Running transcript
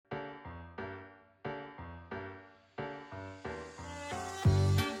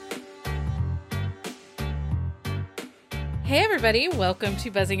Hey everybody, welcome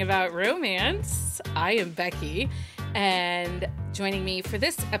to Buzzing About Romance. I am Becky, and joining me for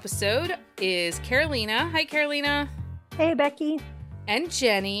this episode is Carolina. Hi Carolina. Hey Becky. And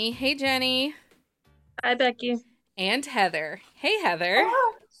Jenny. Hey Jenny. Hi Becky. And Heather. Hey Heather.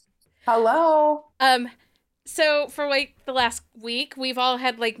 Hello. So for like the last week, we've all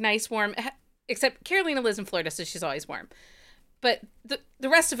had like nice warm, except Carolina lives in Florida, so she's always warm. But the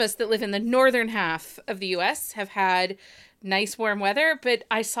rest of us that live in the northern half of the U.S. have had nice warm weather, but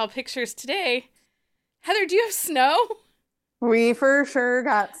I saw pictures today. Heather, do you have snow? We for sure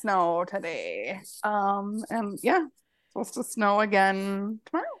got snow today. And yeah, supposed to snow again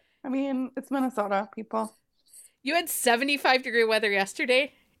tomorrow. I mean, it's Minnesota, people. You had 75-degree weather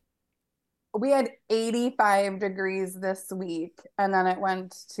yesterday? We had 85 degrees this week, and then it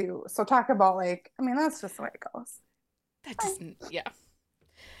went to, so talk about like, I mean, that's just the way it goes. That doesn't, yeah.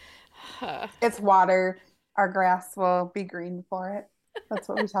 It's water. Our grass will be green for it. That's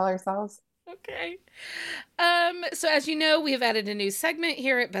what we tell ourselves. Okay. So as you know, we have added a new segment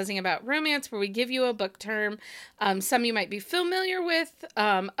here at Buzzing About Romance where we give you a book term. Some you might be familiar with,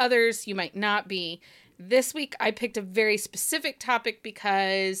 others you might not be. This week I picked a very specific topic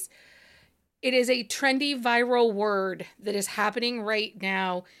because it is a trendy viral word that is happening right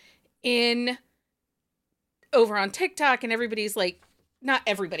now over on TikTok, and everybody's like, not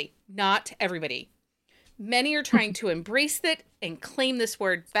everybody. Many are trying to embrace it and claim this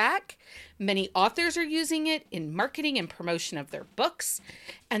word back. Many authors are using it in marketing and promotion of their books.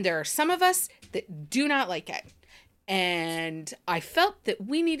 And there are some of us that do not like it. And I felt that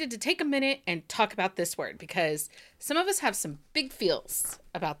we needed to take a minute and talk about this word because some of us have some big feels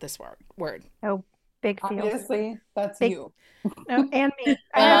about this word. Oh, big feels. Obviously, that's you. No, and me.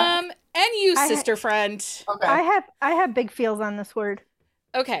 And you, sister friend. Okay. I have big feels on this word.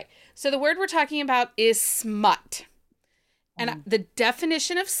 Okay, so the word we're talking about is smut. And the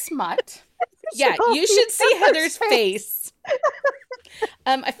definition of smut, yeah, you should see Heather's face.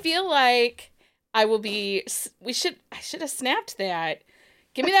 I feel like I should have snapped that.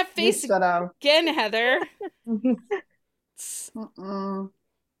 Give me that face again, Heather. Super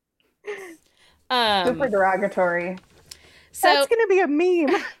derogatory. So, that's going to be a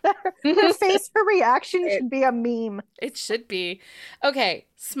meme. Her face, her reaction should be a meme. It should be. Okay,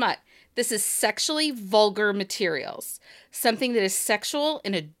 smut. This is sexually vulgar materials. Something that is sexual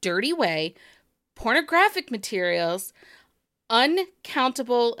in a dirty way. Pornographic materials.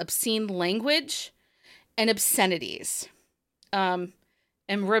 Uncountable obscene language. And obscenities. And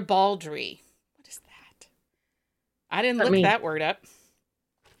ribaldry. What is that? I didn't look that word up.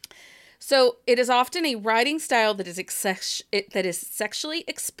 So it is often a writing style that is sexually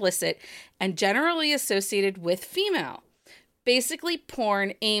explicit and generally associated with female. Basically,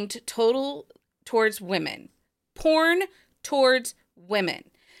 porn aimed towards women. Porn towards women.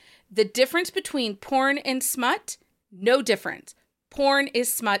 The difference between porn and smut? No difference. Porn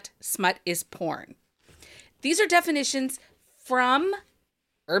is smut. Smut is porn. These are definitions from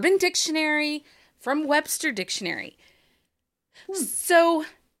Urban Dictionary, from Webster Dictionary. So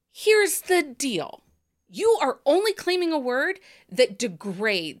here's the deal. You are only claiming a word that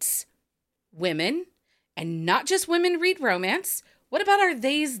degrades women, and not just women read romance. What about our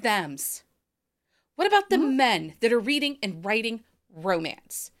theys, thems? What about the men that are reading and writing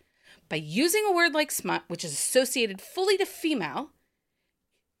romance? By using a word like smut, which is associated fully to female,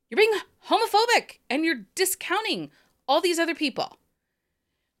 you're being homophobic and you're discounting all these other people.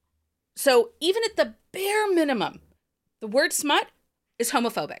 So even at the bare minimum, the word smut is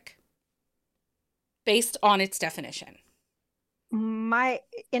homophobic based on its definition.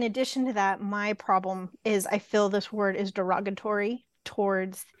 In addition to that, my problem is I feel this word is derogatory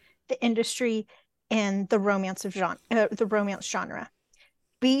towards the industry and the romance genre,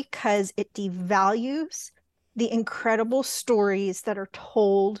 because it devalues the incredible stories that are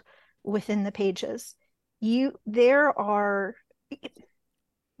told within the pages.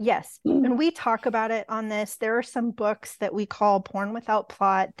 Yes, and we talk about it on this. There are some books that we call porn without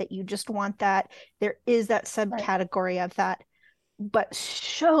plot, that you just want that. There is that subcategory of that. But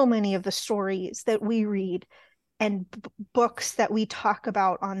so many of the stories that we read and books that we talk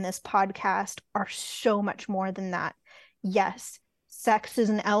about on this podcast are so much more than that. Yes, sex is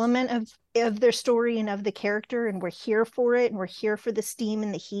an element of their story and of the character, and we're here for it, and we're here for the steam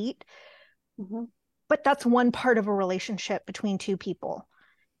and the heat. Mm-hmm. But that's one part of a relationship between two people.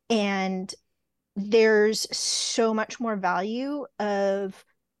 And there's so much more value of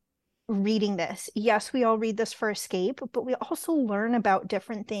reading this. Yes, we all read this for escape, but we also learn about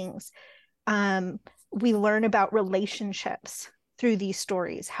different things. We learn about relationships through these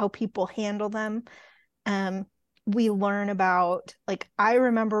stories, how people handle them. we learn about, like, I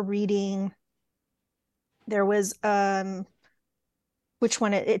remember reading, there was which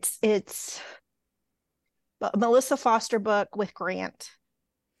one, it's a Melissa Foster book with Grant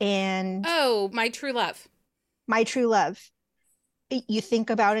and Oh, My True Love. My True Love. You think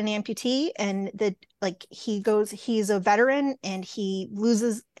about an amputee and like he's a veteran and he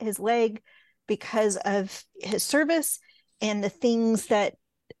loses his leg because of his service and the things that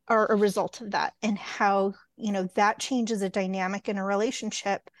are a result of that, and how, that changes a dynamic in a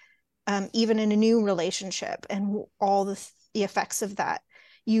relationship, even in a new relationship, and all the effects of that.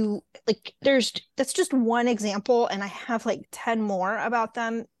 That's just one example, and I have like 10 more about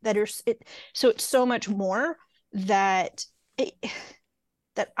them that are it. So it's so much more that it,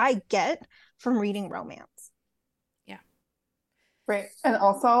 that I get from reading romance. Yeah. Right. And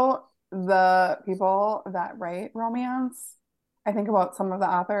also the people that write romance, I think about some of the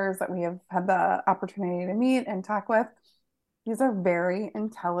authors that we have had the opportunity to meet and talk with. These are very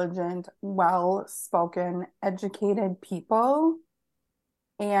intelligent, well-spoken, educated people,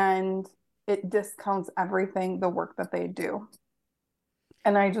 and it discounts everything, the work that they do.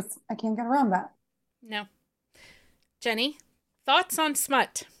 And I can't get around that. No. Jenni, thoughts on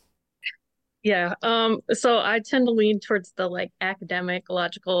smut? Yeah. So I tend to lean towards the like academic,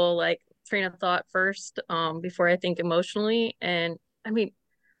 logical, like train of thought first, before I think emotionally. And I mean,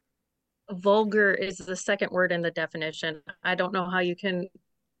 vulgar is the second word in the definition. I don't know how you can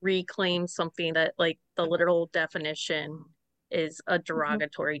reclaim something that like the literal definition is a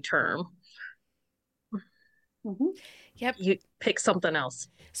derogatory term. Yep. You pick something else.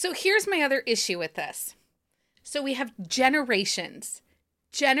 So here's my other issue with this. So we have generations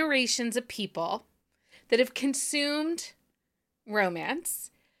of people that have consumed romance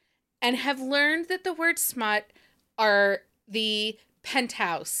and have learned that the word smut are the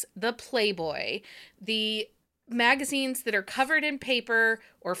Penthouse, the Playboy, the magazines that are covered in paper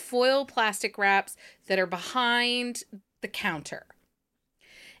or foil plastic wraps that are behind the counter.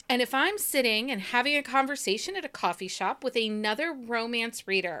 And if I'm sitting and having a conversation at a coffee shop with another romance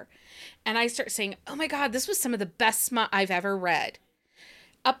reader, and I start saying, oh my God, this was some of the best smut I've ever read,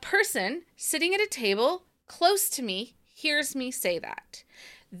 a person sitting at a table close to me hears me say that.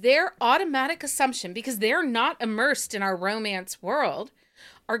 Their automatic assumption, because they're not immersed in our romance world,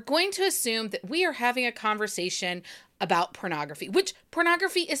 are going to assume that we are having a conversation about pornography, which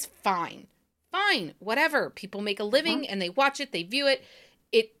pornography is fine. Fine, whatever. People make a living and they watch it, they view it.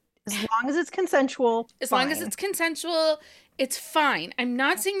 As long as it's consensual. Long as it's consensual, it's fine. I'm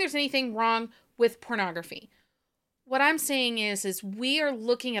not saying there's anything wrong with pornography. What I'm saying is we are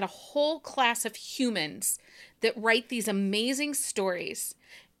looking at a whole class of humans that write these amazing stories,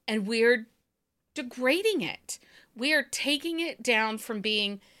 and we're degrading it. We are taking it down from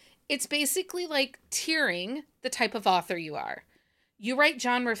being, it's basically like tiering the type of author you are. You write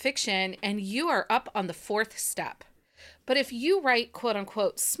genre fiction and you are up on the 4th step. But if you write quote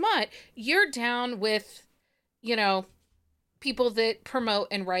unquote smut, you're down with, people that promote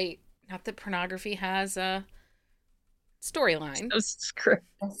and write, not that pornography has a storyline.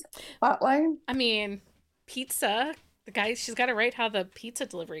 Spotlight. I mean, pizza. The guy, she's got to write how the pizza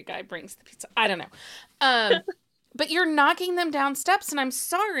delivery guy brings the pizza. I don't know. But you're knocking them down steps, and I'm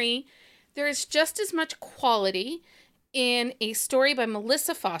sorry. There is just as much quality in a story by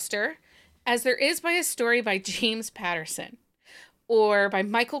Melissa Foster as there is by a story by James Patterson or by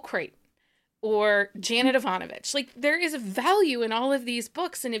Michael Crichton or Janet Ivanovich. Like, there is value in all of these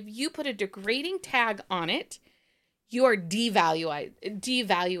books, and if you put a degrading tag on it, you are devaluating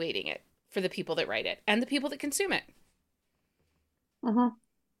it for the people that write it and the people that consume it.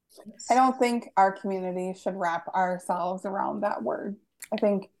 I don't think our community should wrap ourselves around that word. I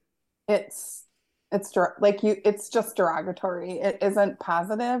think it's just derogatory. It isn't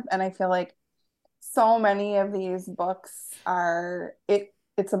positive, and I feel like so many of these books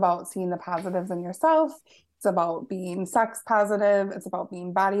it's about seeing the positives in yourself. It's about being sex positive. It's about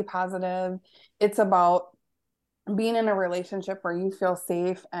being body positive. It's about being in a relationship where you feel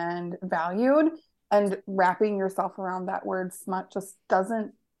safe and valued, and wrapping yourself around that word smut just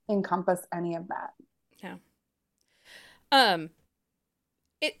doesn't encompass any of that. Yeah.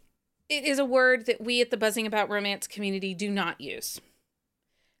 It is a word that we at the Buzzing About Romance community do not use.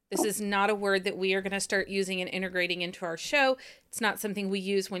 This is not a word that we are going to start using and integrating into our show. It's not something we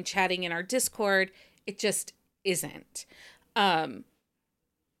use when chatting in our Discord. It just isn't. It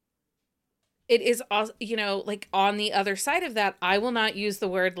is, like on the other side of that, I will not use the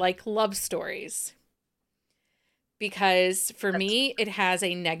word like love stories. Because for me, it has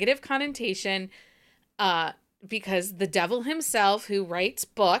a negative connotation, because the devil himself who writes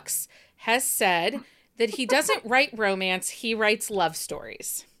books has said that he doesn't write romance, he writes love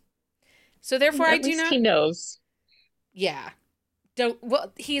stories. So therefore At least he knows. Yeah.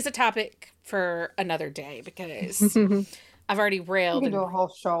 Well, he's a topic for another day because I've already railed. We could do a whole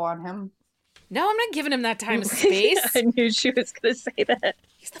show on him. No, I'm not giving him that time and space. I knew she was going to say that.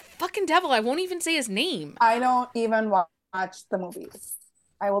 He's the fucking devil. I won't even say his name. I don't even watch the movies.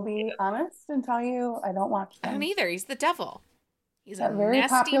 I will be honest and tell you I don't watch them. I don't either. He's the devil. He's That a very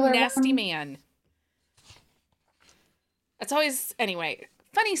nasty, popular nasty one? man. That's always, anyway,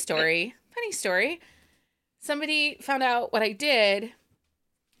 funny story. Somebody found out what I did,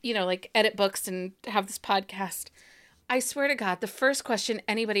 like edit books and have this podcast. I swear to God, the first question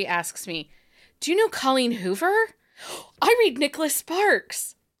anybody asks me, do you know Colleen Hoover? I read Nicholas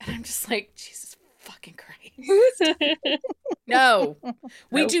Sparks. And I'm just like, Jesus fucking Christ. No,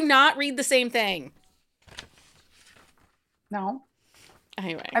 we do not read the same thing. No.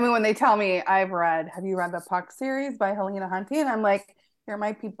 Anyway. I mean, when they tell me have you read the Puck series by Helena Hunty? And I'm like, you're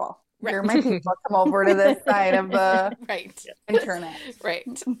my people. Right. You're my people. Come over to this side of the internet. Right.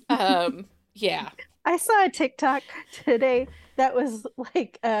 Yeah. I saw a TikTok today that was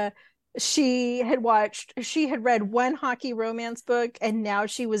like, she had read one hockey romance book and now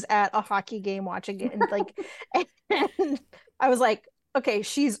she was at a hockey game watching it. And like, and I was like, okay,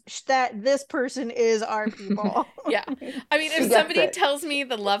 this person is our people. Yeah. I mean, if somebody tells me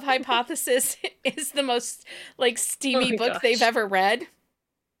The Love Hypothesis is the most like steamy book they've ever read,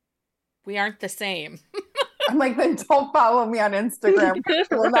 we aren't the same. I'm like, then don't follow me on Instagram.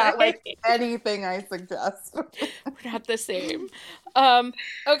 You will not like anything I suggest. We're not the same.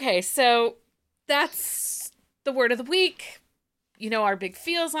 Okay, so that's the word of the week. Our big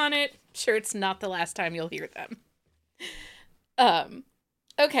feels on it. Sure, it's not the last time you'll hear them.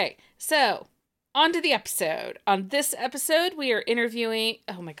 Okay, so on to the episode. On this episode, we are interviewing...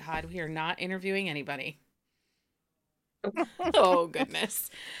 Oh my God, we are not interviewing anybody. Oh,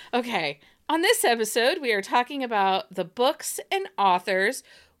 goodness. Okay, on this episode, we are talking about the books and authors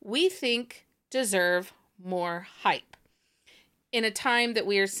we think deserve more hype. In a time that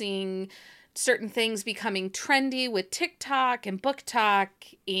we are seeing certain things becoming trendy with TikTok and book talk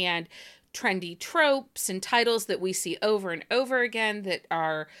and trendy tropes and titles that we see over and over again that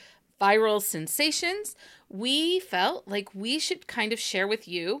are viral sensations, we felt like we should kind of share with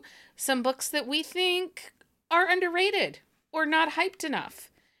you some books that we think are underrated or not hyped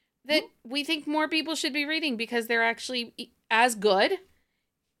enough, that we think more people should be reading because they're actually as good,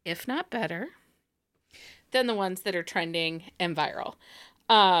 if not better, than the ones that are trending and viral.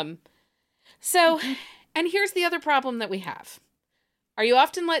 And here's the other problem that we have. Are you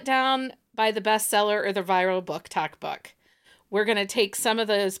often let down by the bestseller or the viral book talk book? We're going to take some of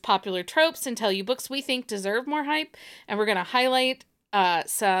those popular tropes and tell you books we think deserve more hype, and we're going to highlight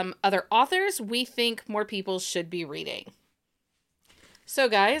some other authors we think more people should be reading. So,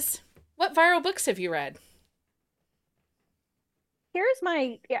 guys, what viral books have you read?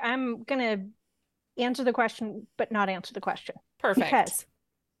 I'm going to answer the question, but not answer the question. Perfect. Because,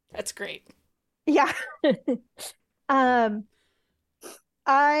 that's great. Yeah.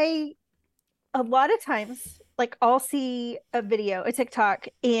 A lot of times, like, I'll see a TikTok,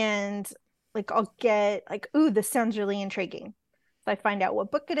 and like, I'll get like, ooh, this sounds really intriguing. So I find out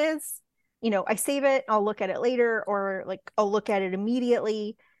what book it is. I save it, I'll look at it later, or like I'll look at it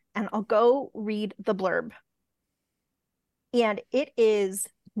immediately and I'll go read the blurb. And it is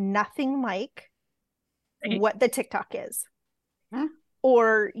nothing like what the TikTok is. Huh?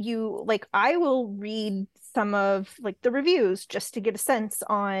 Or I will read some of like the reviews just to get a sense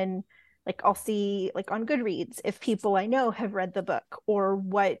on, like, I'll see like on Goodreads if people I know have read the book or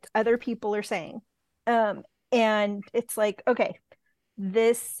what other people are saying. And it's like, okay,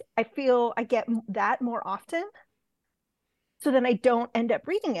 I feel I get that more often. So then I don't end up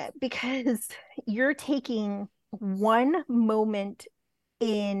reading it, because you're taking one moment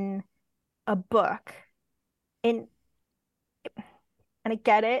in a book, and I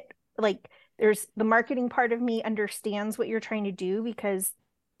get it. Like, there's the marketing part of me understands what you're trying to do, because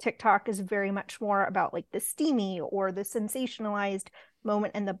TikTok is very much more about like the steamy or the sensationalized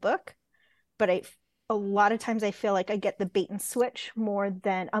moment in the book. But a lot of times I feel like I get the bait and switch more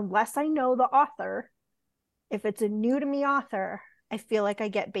than, unless I know the author. If it's a new to me author, I feel like I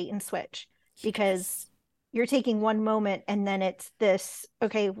get bait and switch, because you're taking one moment and then it's this,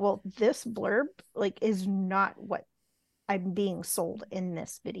 okay, well, this blurb like is not what I'm being sold in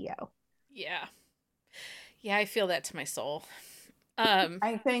this video. Yeah. Yeah, I feel that to my soul.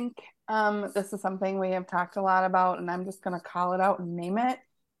 I think this is something we have talked a lot about, and I'm just going to call it out and name it.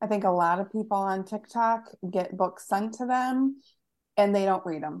 I think a lot of people on TikTok get books sent to them and they don't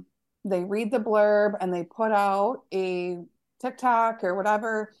read them. they read the blurb and they put out a TikTok or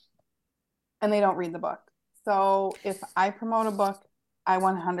whatever, and they don't read the book. So if I promote a book, I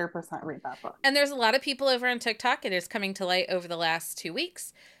 100% read that book. And there's a lot of people over on TikTok, it is coming to light over the last 2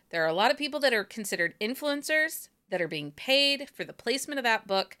 weeks. There are a lot of people that are considered influencers that are being paid for the placement of that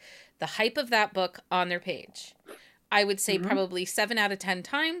book, the hype of that book on their page. I would say probably 7 out of 10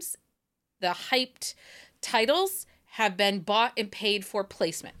 times the hyped titles have been bought and paid for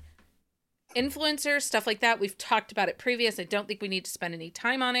placement. Influencers, stuff like that. We've talked about it previous. I don't think we need to spend any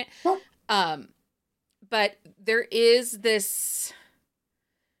time on it. But there is this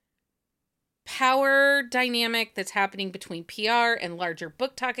power dynamic that's happening between PR and larger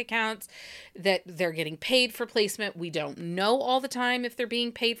book talk accounts that they're getting paid for placement. We don't know all the time if they're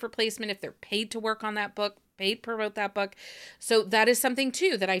being paid for placement, if they're paid to work on that book, paid to promote that book. So that is something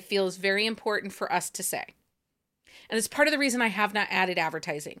too that I feel is very important for us to say. And it's part of the reason I have not added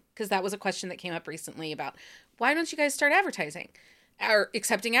advertising, because that was a question that came up recently about why don't you guys start advertising or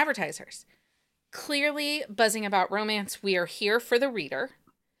accepting advertisers? Clearly, Buzzing About Romance, we are here for the reader.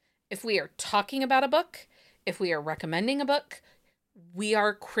 If we are talking about a book, if we are recommending a book, we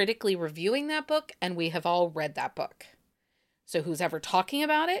are critically reviewing that book and we have all read that book. So who's ever talking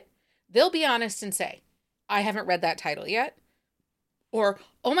about it, they'll be honest and say, I haven't read that title yet. Or,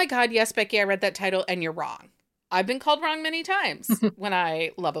 oh my God, yes, Becky, I read that title and you're wrong. I've been called wrong many times when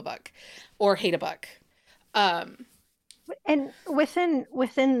I love a book or hate a book. And within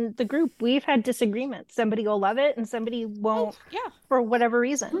the group, we've had disagreements. Somebody will love it and somebody won't, for whatever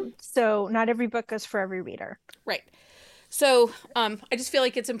reason. So not every book is for every reader. Right. So I just feel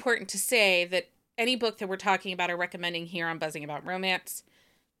like it's important to say that any book that we're talking about or recommending here on Buzzing About Romance,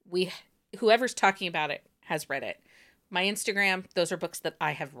 whoever's talking about it has read it. My Instagram, those are books that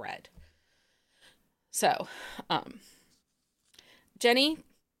I have read. So, Jenni,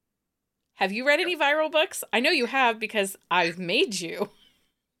 have you read any viral books? I know you have because I've made you.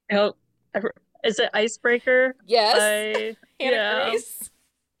 Oh, is it Icebreaker? Yes. Hannah Grace.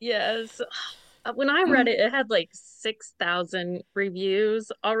 Yes. When I read it, it had like 6,000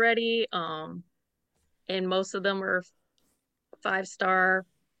 reviews already. And most of them were 5-star.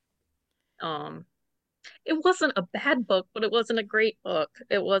 It wasn't a bad book, but it wasn't a great book.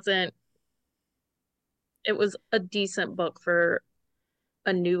 It was a decent book for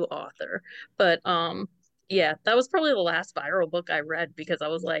a new author. But yeah, that was probably the last viral book I read because I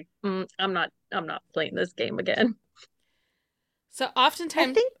was like, I'm not playing this game again. So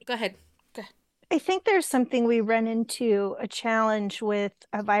oftentimes, go ahead. I think there's something we run into a challenge with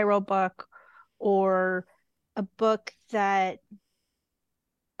a viral book or a book that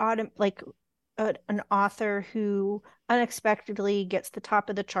an author who unexpectedly gets the top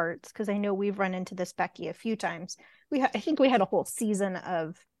of the charts, because I know we've run into this, Becky, a few times. I think we had a whole season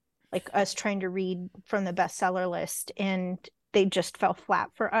of like us trying to read from the bestseller list and they just fell flat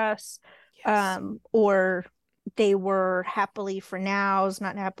for us. Yes. Or they were happily for nows,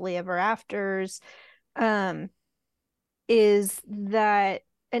 not happily ever afters. Is that,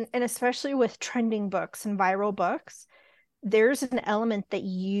 and especially with trending books and viral books, there's an element that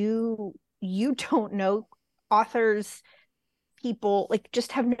you don't know. Authors, people like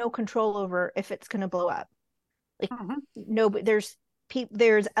just have no control over if it's going to blow up. Like no, but there's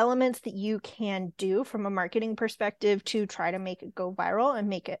elements that you can do from a marketing perspective to try to make it go viral and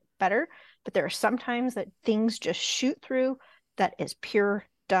make it better. But there are sometimes that things just shoot through that is pure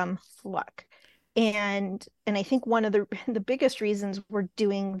dumb luck. And I think one of the biggest reasons we're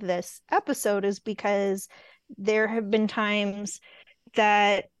doing this episode is because there have been times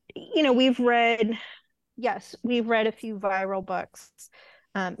that, we've read a few viral books.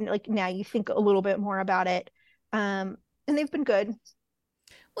 Like now you think a little bit more about it. And they've been good.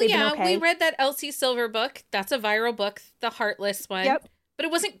 Well, yeah, okay. We read that Elsie Silver book. That's a viral book, the Heartless one. Yep. But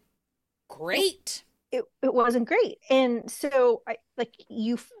it wasn't great. It wasn't great. And so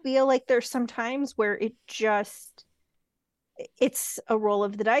you feel like there's some times where it's a roll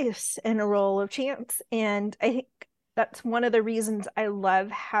of the dice and a roll of chance. And I think that's one of the reasons I love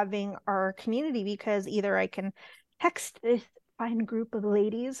having our community, because either I can text this fine group of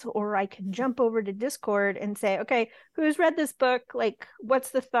ladies or I can jump over to Discord and say, okay, who's read this book? Like,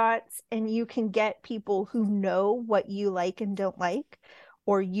 what's the thoughts? And you can get people who know what you like and don't like,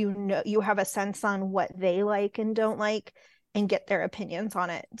 or you have a sense on what they like and don't like, and get their opinions on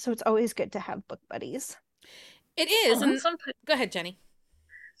it. So it's always good to have book buddies. It is. And go ahead, Jenni.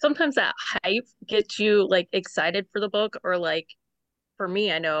 Sometimes that hype gets you like excited for the book, or like for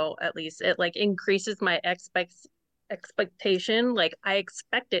me, I know at least it like increases my expectation. Like I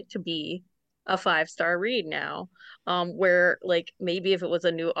expect it to be a 5-star read now. Where like maybe if it was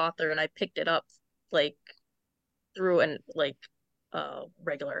a new author and I picked it up like through an like a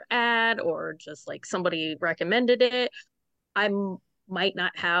regular ad or just like somebody recommended it, I might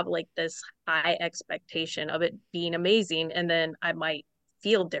not have like this high expectation of it being amazing, and then I might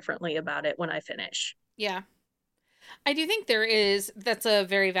feel differently about it when I finish. Yeah. I do think that's a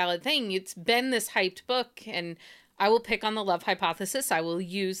very valid thing. It's been this hyped book, and I will pick on the love hypothesis. I will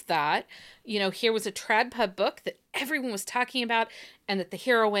use that. Here was a trad pub book that everyone was talking about, and that the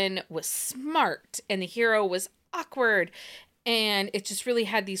heroine was smart and the hero was awkward. And it just really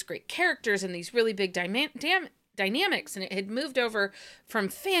had these great characters and these really big dynamics. And it had moved over from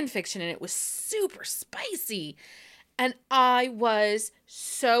fan fiction, and it was super spicy. And I was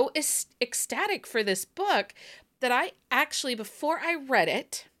so ecstatic for this book that I actually, before I read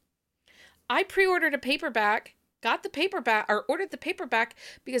it, I pre-ordered a paperback, got the paperback, or ordered the paperback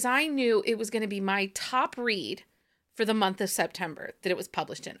because I knew it was going to be my top read for the month of September that it was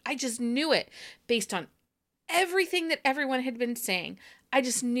published in. I just knew it based on everything that everyone had been saying. I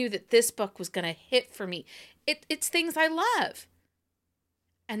just knew that this book was going to hit for me. It's things I love.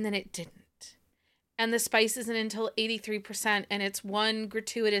 And then it didn't. And the spice isn't until 83%, and it's one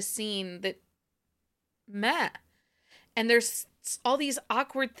gratuitous scene that meh. And there's all these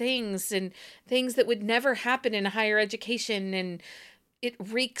awkward things and things that would never happen in higher education, and it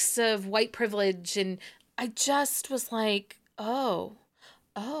reeks of white privilege. And I just was like, oh.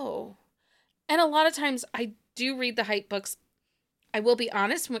 And a lot of times I do read the hype books. I will be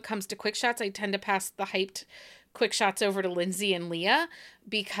honest, when it comes to quick shots, I tend to pass the hyped quick shots over to Lindsay and Leah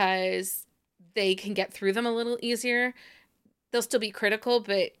because they can get through them a little easier. They'll still be critical,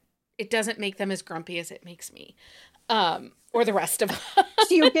 but it doesn't make them as grumpy as it makes me. Or the rest of us.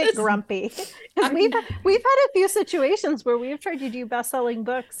 You get grumpy. We've had a few situations where we've tried to do best-selling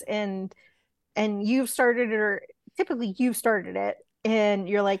books and you've started it, or typically you've started it, and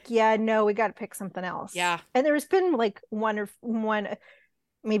you're like, yeah, no, we got to pick something else. Yeah. And there's been like one,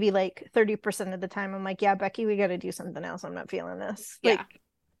 maybe like 30% of the time I'm like, yeah, Becky, we got to do something else. I'm not feeling this. Yeah.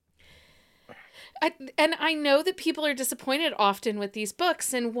 And I know that people are disappointed often with these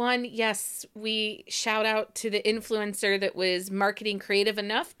books. And one, yes, we shout out to the influencer that was marketing creative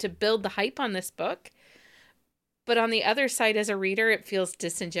enough to build the hype on this book. But on the other side, as a reader, it feels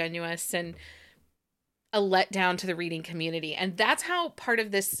disingenuous and a letdown to the reading community. And that's how part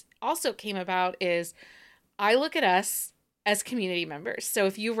of this also came about, is I look at us as community members. So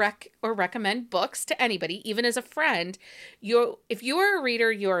if you recommend books to anybody, even as a friend, if you are a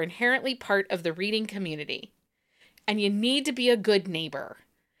reader, you're inherently part of the reading community. And you need to be a good neighbor.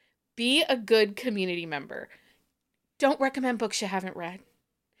 Be a good community member. Don't recommend books you haven't read.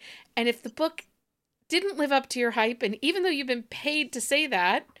 And if the book didn't live up to your hype, and even though you've been paid to say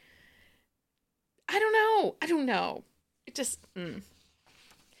that, I don't know. It just,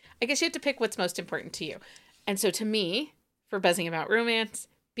 I guess you have to pick what's most important to you. And so to me, for Buzzing About Romance,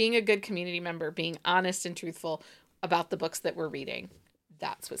 being a good community member, being honest and truthful about the books that we're reading,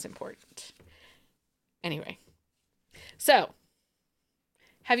 that's what's important. Anyway, so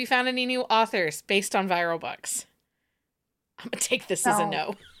have you found any new authors based on viral books? I'm going to take this as a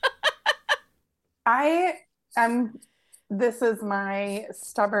no. This is my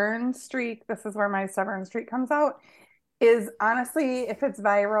stubborn streak. This is where my stubborn streak comes out. Is honestly, if it's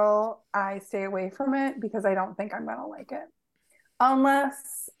viral, I stay away from it because I don't think I'm going to like it.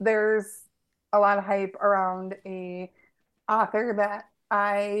 Unless there's a lot of hype around a author that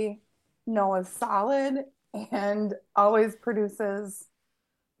I know is solid and always produces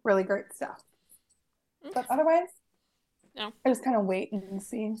really great stuff. But otherwise, no. I just kind of wait and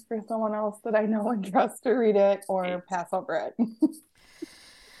see for someone else that I know and trust to read it or pass over it.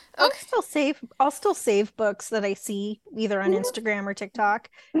 Okay. I'll still save books that I see either on Instagram or TikTok.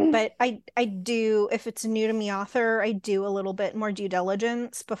 But I do, if it's a new to me author, I do a little bit more due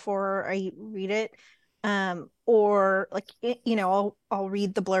diligence before I read it. Or like, I'll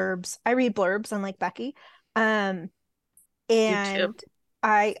read the blurbs. I read blurbs, unlike Becky. And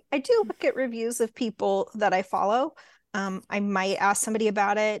I do look at reviews of people that I follow. I might ask somebody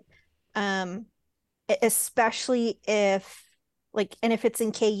about it. Especially if and if it's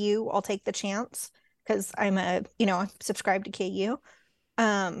in KU, I'll take the chance because I'm subscribed to KU.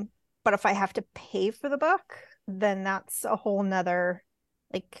 But if I have to pay for the book, then that's a whole nother,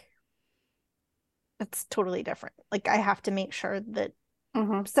 it's totally different. I have to make sure that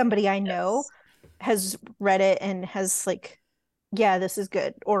somebody I know has read it and has yeah, this is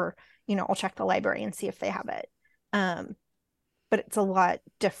good. Or, I'll check the library and see if they have it. But it's a lot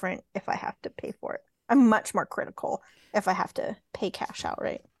different if I have to pay for it. I'm much more critical if I have to pay cash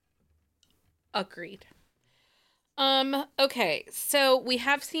outright. Agreed. Okay, so we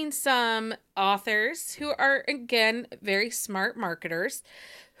have seen some authors who are, again, very smart marketers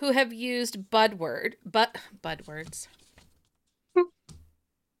who have used budwords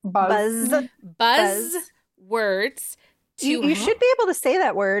Buzz. words to You should be able to say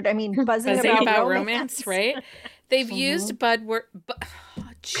that word. I mean, buzzing buzzing about, about romance. romance, right? They've Mhm. used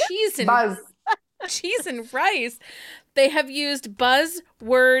cheese Buzz. and rice. They have used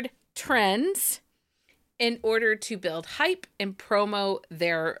buzzword trends in order to build hype and promo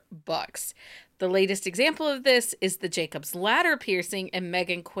their books. The latest example of this is the Jacob's Ladder piercing in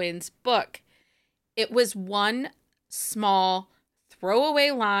Megan Quinn's book. It was one small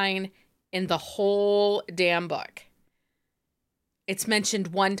throwaway line in the whole damn book. It's mentioned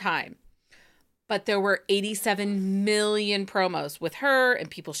one time, but there were 87 million promos with her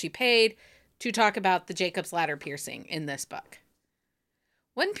and people she paid to talk about the Jacob's Ladder piercing in this book.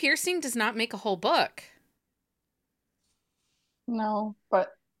 One piercing does not make a whole book. No,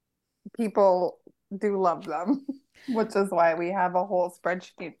 but people do love them, which is why we have a whole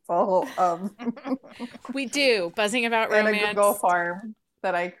spreadsheet full of We do. Buzzing about and a romance. Google form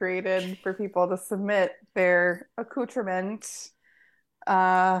that I created for people to submit their accoutrement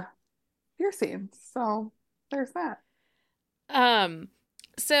piercings. So there's that.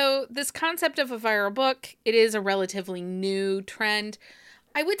 So this concept of a viral book, it is a relatively new trend.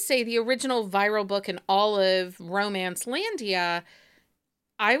 I would say the original viral book in all of Romance Landia,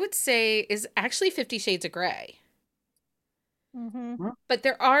 I would say, is actually 50 Shades of Grey. Mm-hmm. But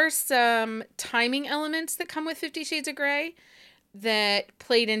there are some timing elements that come with 50 Shades of Grey that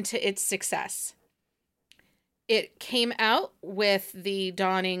played into its success. It came out with the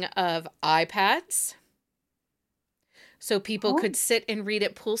dawning of iPads. So people could sit and read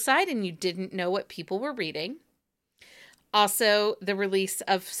it poolside and you didn't know what people were reading. Also, the release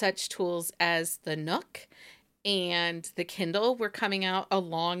of such tools as the Nook and the Kindle were coming out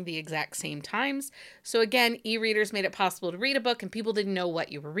along the exact same times. So again, e-readers made it possible to read a book and people didn't know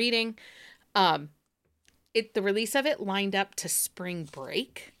what you were reading. The release of it lined up to spring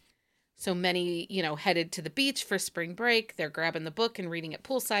break. So many, headed to the beach for spring break. They're grabbing the book and reading it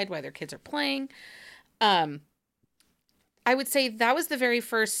poolside while their kids are playing. I would say that was the very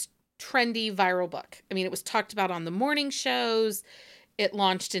first trendy viral book. I mean, it was talked about on the morning shows. It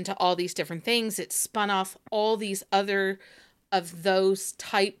launched into all these different things. It spun off all these other of those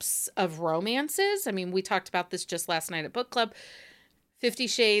types of romances. I mean, we talked about this just last night at book club. 50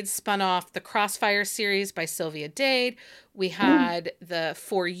 Shades spun off the Crossfire series by Sylvia Dade. We had the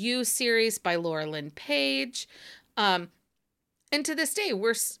For You series by Laura Lynn Page. And to this day,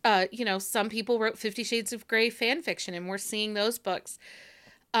 we're, some people wrote 50 Shades of Grey fan fiction, and we're seeing those books.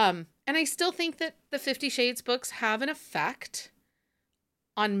 And I still think that the 50 Shades books have an effect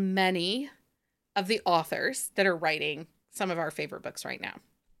on many of the authors that are writing some of our favorite books right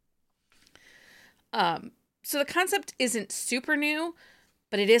now. So the concept isn't super new,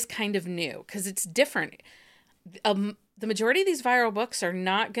 but it is kind of new because it's different. The majority of these viral books are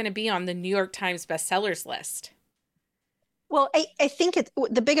not going to be on the New York Times bestsellers list. Well, I think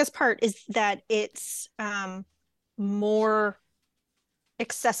the biggest part is that it's more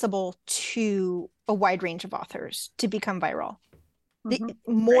accessible to a wide range of authors to become viral.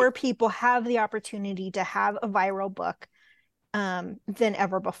 More people have the opportunity to have a viral book than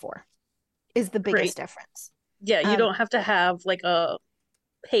ever before is the biggest difference. Yeah, you don't have to have like a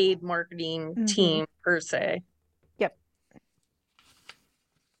paid marketing team per se. Yep.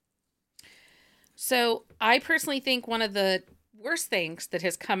 So I personally think one of the worst things that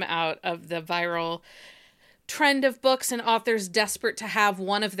has come out of the viral trend of books and authors desperate to have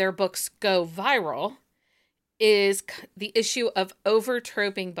one of their books go viral is the issue of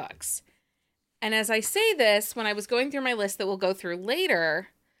over-troping books. And as I say this, when I was going through my list that we'll go through later,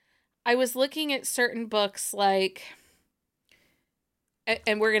 I was looking at certain books like,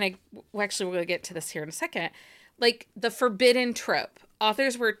 and we're going to get to this here in a second, like the forbidden trope.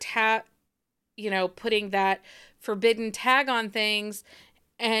 Authors were putting that forbidden tag on things,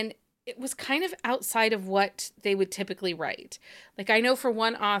 and it was kind of outside of what they would typically write. Like I know for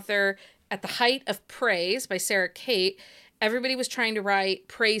one author, at the height of Praise by Sarah Kate, everybody was trying to write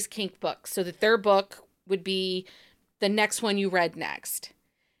praise kink books so that their book would be the next one you read next.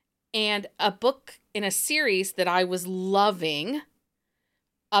 And a book in a series that I was loving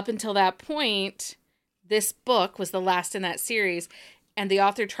up until that point, this book was the last in that series, and the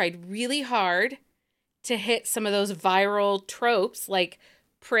author tried really hard to hit some of those viral tropes like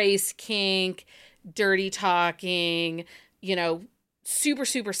praise kink, dirty talking, super,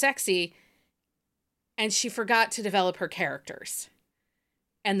 super sexy. And she forgot to develop her characters.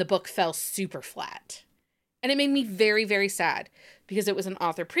 and the book fell super flat. And it made me very, very sad because it was an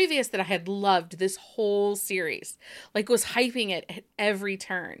author previous that I had loved this whole series, like was hyping it at every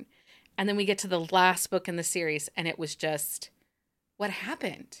turn. And then we get to the last book in the series and it was just, what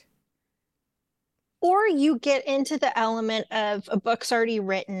happened? Or you get into the element of a book's already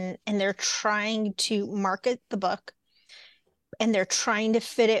written and they're trying to market the book and they're trying to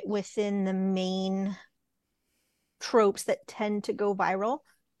fit it within the main tropes that tend to go viral,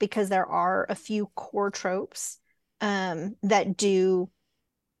 because there are a few core tropes that do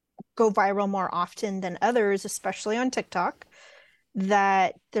go viral more often than others, especially on TikTok,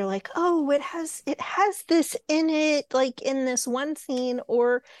 that they're like, oh, it has this in it, like in this one scene,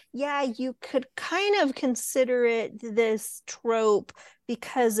 or yeah, you could kind of consider it this trope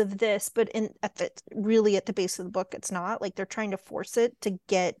because of this, but at the base of the book, it's not. Like they're trying to force it to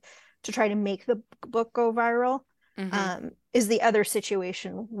try to make the book go viral. Is the other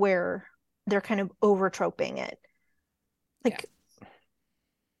situation where they're kind of over troping it. Like,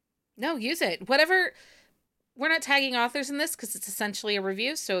 no, use it. Whatever. We're not tagging authors in this because it's essentially a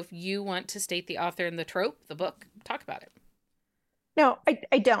review. So if you want to state the author and the trope, the book, talk about it. No,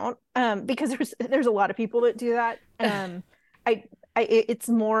 I don't, because there's a lot of people that do that. It's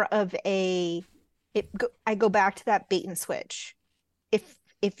more of I go back to that bait and switch.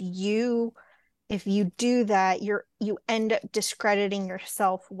 If you do that, you end up discrediting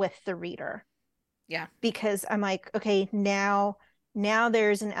yourself with the reader. Yeah. Because I'm like, okay, now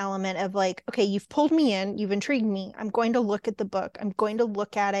there's an element of like, okay, you've pulled me in, you've intrigued me. I'm going to look at the book. I'm going to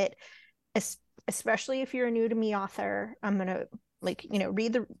look at it, especially if you're a new to me author. I'm going to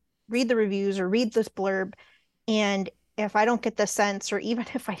read the reviews or read this blurb. And if I don't get the sense, or even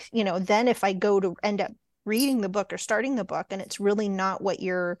if then if I go to end up reading the book or starting the book and it's really not what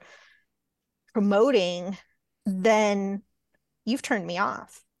you're promoting, then you've turned me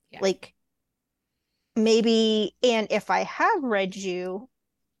off. Yeah. Like, maybe, and if I have read you,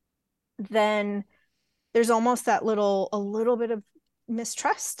 then there's almost a little bit of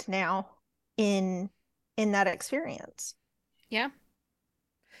mistrust now in that experience. Yeah.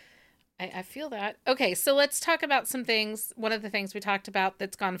 I feel that. Okay, so let's talk about some things. One of the things we talked about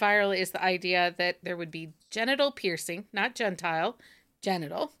that's gone viral is the idea that there would be genital piercing, not gentile,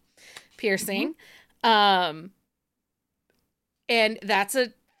 genital piercing. And that's a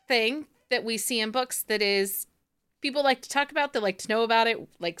thing that we see in books that is, people like to talk about, they like to know about it.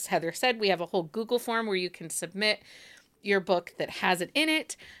 Like Heather said, we have a whole Google form where you can submit your book that has it in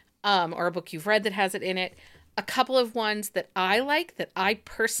it, or a book you've read that has it in it. A couple of ones that I like, that I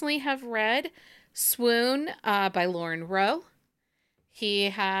personally have read, Swoon by Lauren Rowe. He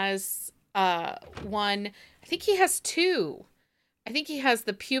has one, I think he has two. I think he has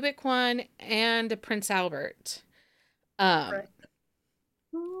the pubic one and a Prince Albert. Correct.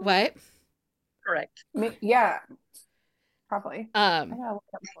 What? Correct. Yeah, probably. I gotta look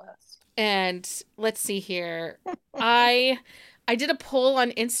up the list. And let's see here. I did a poll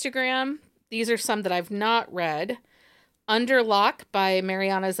on Instagram. These are some that I've not read. Under Lock by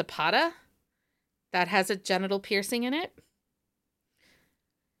Mariana Zapata. That has a genital piercing in it.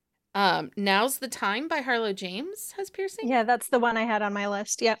 Now's the Time by Harlow James has piercing. Yeah, that's the one I had on my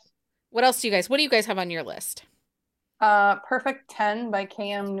list. Yep. What do you guys have on your list? Perfect 10 by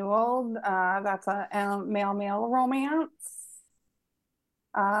K.M. Newell. That's a male romance.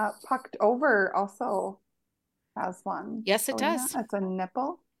 Pucked Over also has one. Yes, it does. Yeah, it's a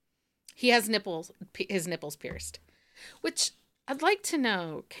nipple. He has his nipples pierced, which I'd like to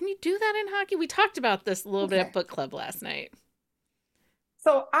know. Can you do that in hockey? We talked about this a little bit at book club last night.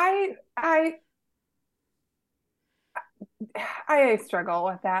 So I struggle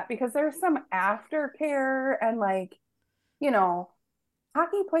with that because there's some aftercare, and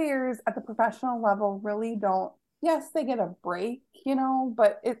hockey players at the professional level really don't. Yes, they get a break,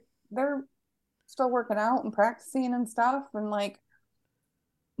 but they're still working out and practicing and stuff, and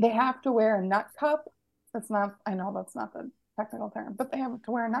they have to wear a nut cup. I know that's not the technical term, but they have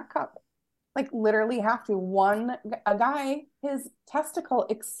to wear a nut cup. Literally have to. A guy, his testicle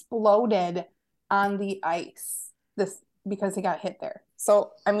exploded on the ice because he got hit there.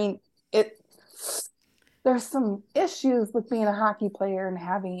 So, I mean, there's some issues with being a hockey player and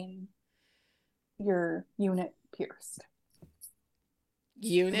having your unit pierced.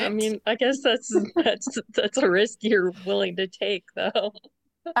 I mean, I guess that's a risk you're willing to take, though.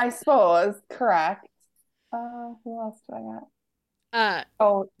 I suppose, correct. Who else do I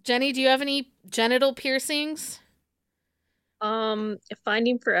got? Jenny, do you have any genital piercings?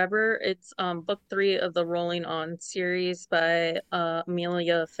 Finding Forever. It's book 3 of the Rolling On series by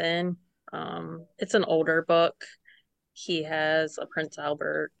Amelia Finn. It's an older book. he has a Prince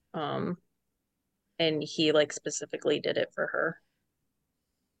Albert, and he like specifically did it for her.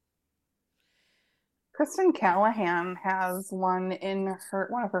 Kristen Callahan has one in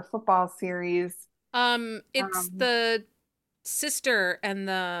one of her football series. It's the sister and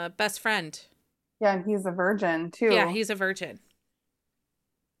the best friend. Yeah, and he's a virgin too. Yeah, he's a virgin.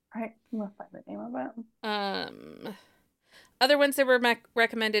 I'm gonna find the name of it. Other ones that were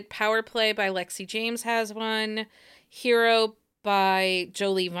recommended: Power Play by Lexi James has one. Hero by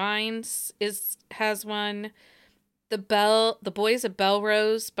Jolie Vines has one. The Boys of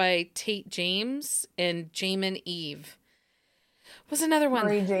Belrose by Tate James and Jamin Eve was another one.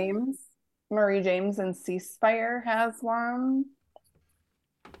 Marie James and Ceasefire has one.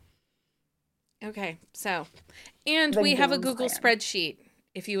 Okay, so we have a Google spreadsheet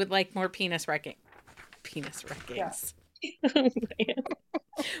if you would like more penis rankings. Yeah.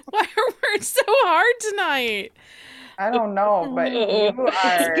 Why are words so hard tonight? I don't know, but you It's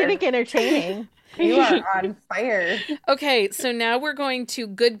are getting entertaining. you are on fire. Okay, so now we're going to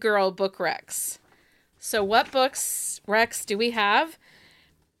Good Girl book recs. So what books, Rex, do we have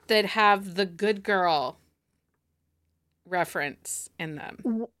that have the Good Girl reference in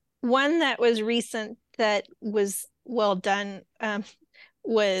them? One that was recent that was well done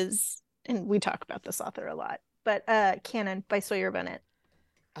was, and we talk about this author a lot, but Canon by Sawyer Bennett.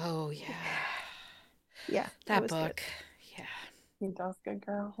 Oh, yeah. Yeah. That book. Good. Yeah. He does Good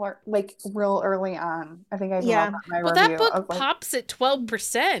Girl. Like real early on. I think I love that in my well, review. That book pops at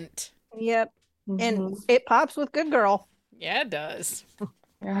 12%. Yep. And it pops with Good Girl. Yeah, it does.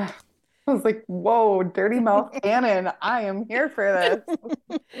 Yeah. I was like, whoa, Dirty Mouth Canon. I am here for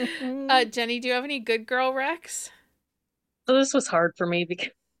this. Jenny, do you have any Good Girl Rex? So this was hard for me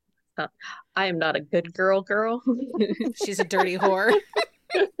because I am not a good girl. She's a dirty whore.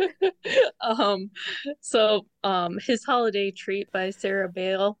 So His Holiday Treat by Sarah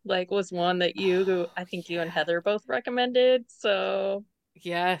Bale was one that I think you and Heather both recommended. So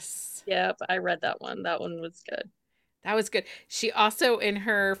yes. Yep, I read that one. That one was good. That was good. She also in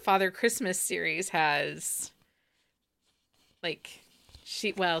her Father Christmas series has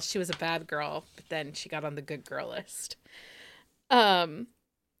she was a bad girl, but then she got on the good girl list.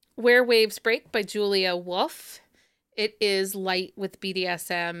 Where Waves Break by Julia Wolf. It is light with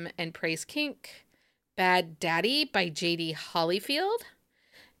BDSM and praise kink. Bad Daddy by J.D. Hollyfield.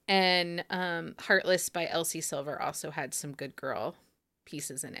 And Heartless by Elsie Silver also had some good girl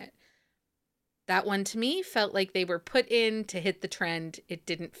pieces in it. That one to me felt like they were put in to hit the trend. It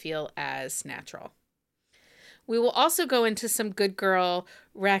didn't feel as natural. We will also go into some good girl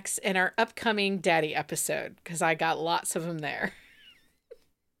Rex in our upcoming Daddy episode because I got lots of them there.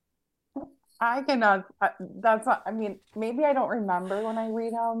 I cannot. That's not. I mean, maybe I don't remember when I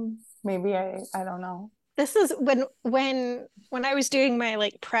read them. Maybe I don't know. This is when I was doing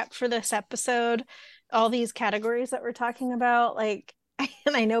my prep for this episode, all these categories that we're talking about,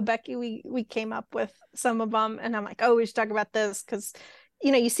 and I know Becky, we came up with some of them, and I'm like, oh, we should talk about this because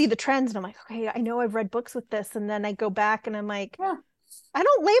you see the trends, and I'm like, okay, I know I've read books with this, and then I go back and I'm like, yeah. I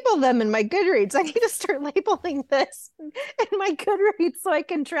don't label them in my Goodreads. I need to start labeling this in my Goodreads so I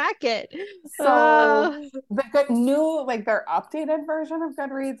can track it. So the new, their updated version of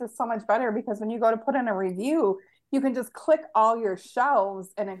Goodreads is so much better because when you go to put in a review, you can just click all your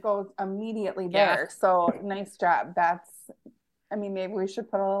shelves and it goes immediately there. Yeah. So nice job. Maybe we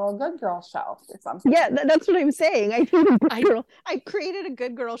should put a little good girl shelf or something. Yeah, that's what I'm saying. I created a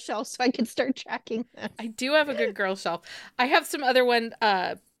good girl shelf so I could start tracking this. I do have a good girl shelf. I have some other one,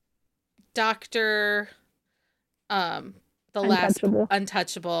 Dr. The Untouchable. Last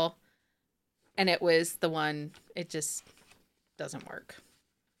Untouchable. And it was the one, it just doesn't work.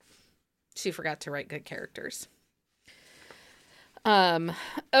 She forgot to write good characters.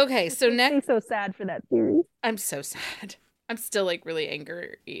 Okay, so next. I'm so sad for that series. I'm so sad. I'm still really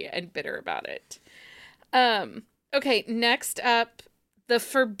angry and bitter about it. Okay, next up, The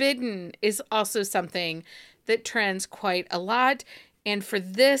Forbidden is also something that trends quite a lot. And for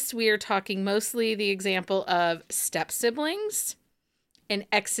this, we are talking mostly the example of step siblings and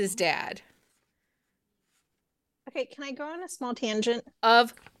ex's dad. Okay, can I go on a small tangent?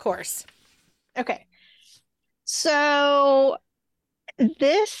 Of course. Okay. So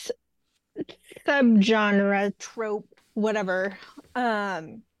this subgenre, trope, whatever,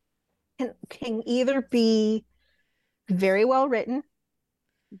 can either be very well written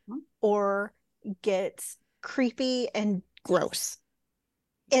or gets creepy and gross.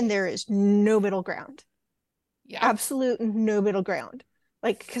 And there is no middle ground. Yeah. Absolute no middle ground.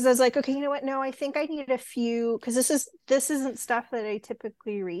 Because I was like, okay, you know what? No, I think I need a few, because this isn't stuff that I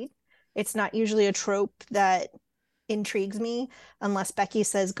typically read. It's not usually a trope that intrigues me unless Becky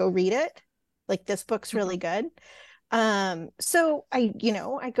says go read it. Like, this book's really good. So I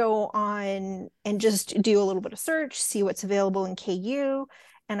go on and just do a little bit of search, see what's available in KU,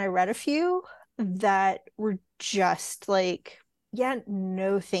 and I read a few that were just like, yeah,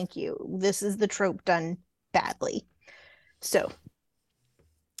 no thank you, this is the trope done badly. So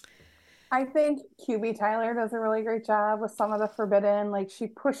I think QB Tyler does a really great job with some of the forbidden. Like, she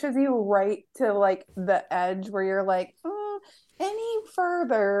pushes you right to like the edge where you're like, any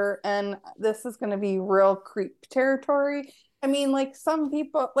further, and this is going to be real creep territory. I mean, like, some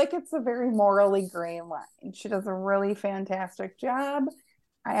people, like, it's a very morally gray line. She does a really fantastic job.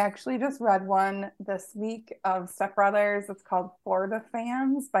 I actually just read one this week of Step Brothers. It's called Florida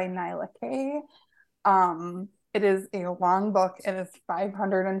Fans by Nyla Kay. It is a long book. It is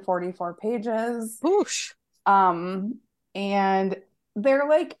 544 pages. whoosh. And they're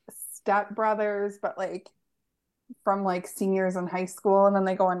like step brothers, but like from like seniors in high school, and then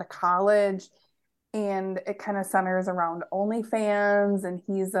they go into college, and it kind of centers around OnlyFans, and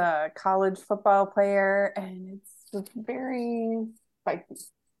he's a college football player, and it's just very spicy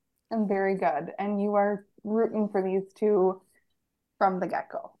and very good. And you are rooting for these two from the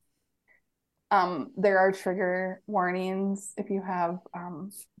get-go. There are trigger warnings if you have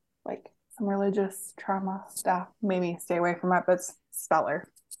like some religious trauma stuff. Maybe stay away from it, but it's stellar.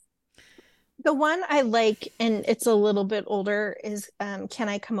 The one I like, and it's a little bit older, is Can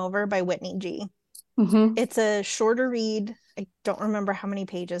I Come Over by Whitney G. Mm-hmm. It's a shorter read. I don't remember how many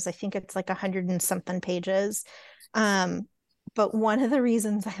pages. I think it's like 100 and something pages. But one of the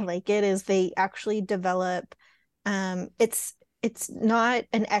reasons I like it is they actually develop, it's not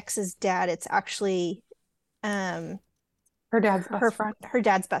an ex's dad, it's actually her dad's best friend. Her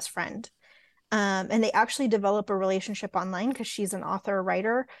dad's best friend. And they actually develop a relationship online because she's an author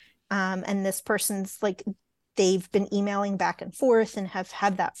writer. And this person's like, they've been emailing back and forth and have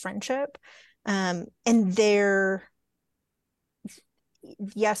had that friendship. And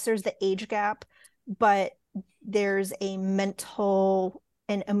yes, there's the age gap, but there's a mental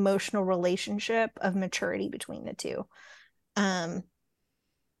and emotional relationship of maturity between the two. And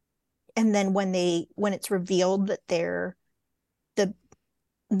then when it's revealed that they're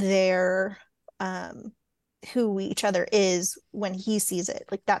who each other is, when he sees it,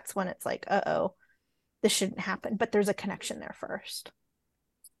 like, that's when it's like, uh-oh, this shouldn't happen. But there's a connection there first.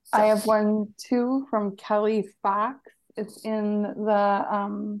 So. I have one too from Kelly Fox. It's in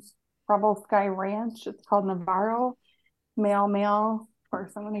the Rebel Sky Ranch. It's called Navarro. Male. Of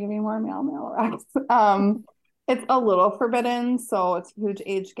course, I'm going to give you more male Rex. It's a little forbidden, so it's a huge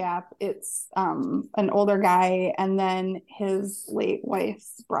age gap. It's an older guy and then his late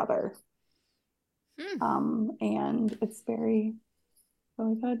wife's brother. And it's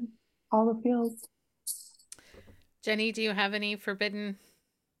really good. All the feels. Jenny, do you have any forbidden?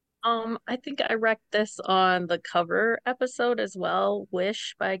 I think I wrecked this on the cover episode as well.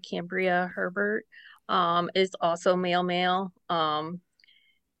 Wish by Cambria Herbert is also male.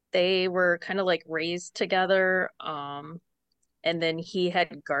 They were kind of like raised together, and then he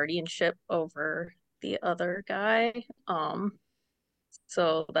had guardianship over the other guy.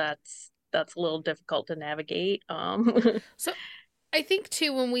 So that's a little difficult to navigate. So I think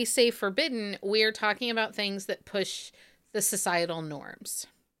too, when we say forbidden, we're talking about things that push the societal norms.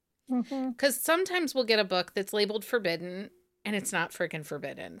 Because sometimes we'll get a book that's labeled forbidden and it's not freaking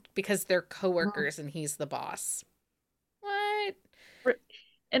forbidden because they're coworkers and he's the boss. What?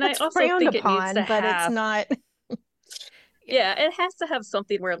 And it's I also think upon, it needs to but have, it's not. Yeah, it has to have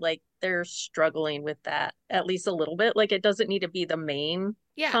something where like they're struggling with that at least a little bit. Like, it doesn't need to be the main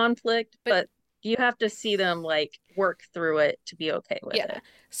conflict, but you have to see them like work through it to be okay with it.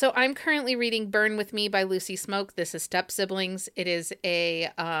 So I'm currently reading Burn With Me by Lucy Smoke. This is Step Siblings. It is a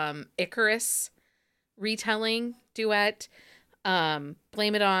Icarus retelling duet. Blame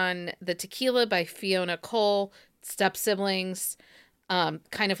It on the Tequila by Fiona Cole. Step Siblings.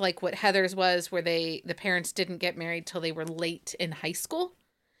 Kind of like what Heather's was, where the parents didn't get married till they were late in high school.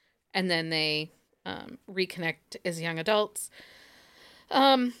 And then they reconnect as young adults.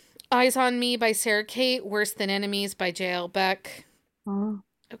 Eyes on Me by Sarah Kate. Worse Than Enemies by J.L. Beck.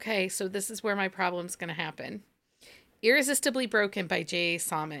 Okay, so this is where my problem's going to happen. Irresistibly Broken by J.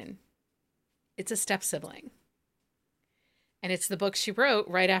 Salmon. It's a step sibling. And it's the book she wrote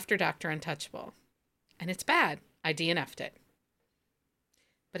right after Dr. Untouchable. And it's bad. I DNF'd it.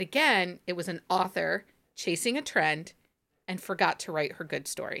 But again, it was an author chasing a trend and forgot to write her good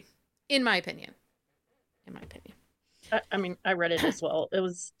story. In my opinion. I mean, I read it as well. It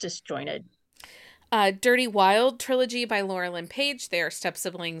was disjointed. Dirty Wild trilogy by Laura Lynn Page. They are step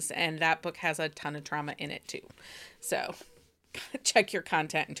siblings, and that book has a ton of trauma in it too. So check your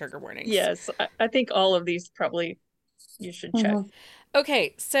content and trigger warnings. Yes, I think all of these probably you should check.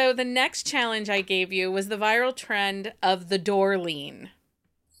 Okay, so the next challenge I gave you was the viral trend of the door lean.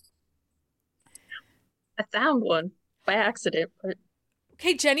 I found one by accident, but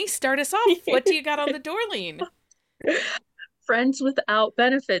Okay, Jenny, start us off. What do you got on the door lean? Friends Without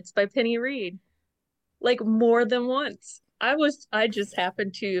Benefits by Penny Reed. Like more than once. I just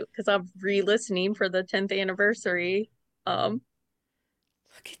happened to, because I'm re-listening for the 10th anniversary. Look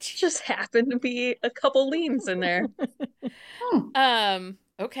at you. Just happened to be a couple leans in there.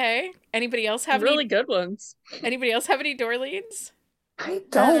 Okay. Anybody else have really good ones? Anybody else have any door leans? I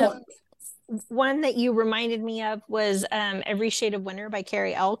don't. One that you reminded me of was Every Shade of Winter by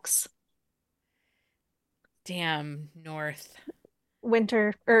Carrie Elks. Damn, North.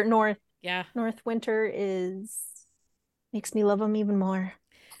 Winter, or North. Yeah. North Winter makes me love them even more.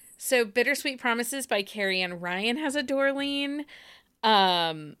 So Bittersweet Promises by Carrie Ann Ryan has a door lean.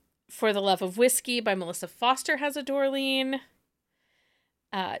 For the Love of Whiskey by Melissa Foster has a door lean.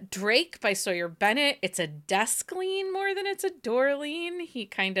 Drake by Sawyer Bennett. It's a desk lean more than it's a door lean. He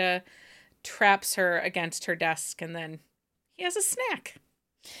kind of traps her against her desk and then he has a snack.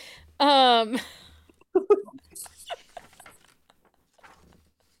 God,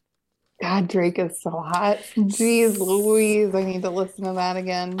 Drake is so hot. Jeez Louise, I need to listen to that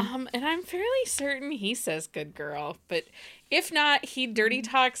again. And I'm fairly certain he says good girl, but if not, he dirty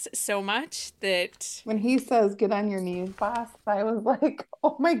talks so much that when he says get on your knees, boss, I was like,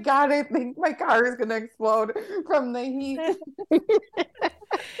 oh my God, I think my car is gonna explode from the heat.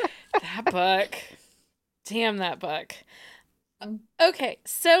 That book. Damn that book. Okay,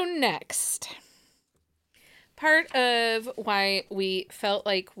 so next. Part of why we felt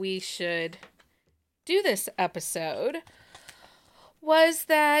like we should do this episode was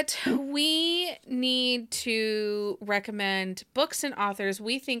that we need to recommend books and authors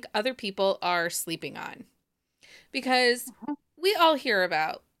we think other people are sleeping on. Because we all hear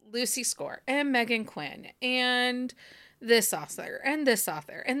about Lucy Score and Megan Quinn and this author and this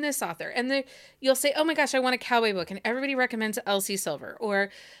author and this author. And you'll say, oh my gosh, I want a cowboy book. And everybody recommends Elsie Silver. Or,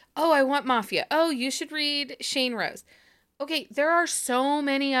 oh, I want Mafia. Oh, you should read Shane Rose. Okay, there are so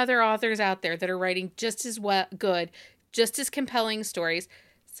many other authors out there that are writing just as good, just as compelling stories,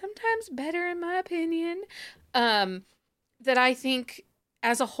 sometimes better in my opinion, that I think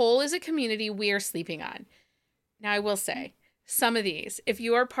as a whole as a community we are sleeping on. Now I will say, some of these, if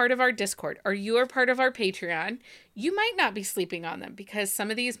you are part of our Discord or you are part of our Patreon, you might not be sleeping on them because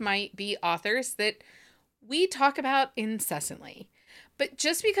some of these might be authors that we talk about incessantly. But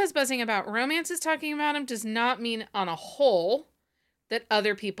just because Buzzing About Romance is talking about them does not mean on a whole that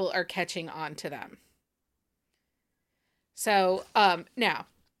other people are catching on to them. So, now,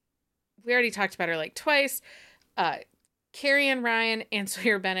 we already talked about her like twice. Carrie Ann Ryan and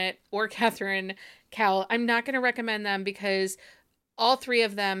Sawyer Bennett or Catherine Cowell. I'm not going to recommend them because all three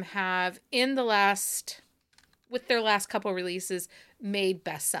of them have, with their last couple releases, made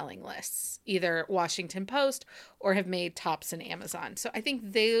best-selling lists, either Washington Post or have made tops in Amazon. So I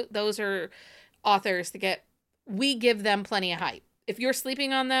think those are authors we give them plenty of hype. If you're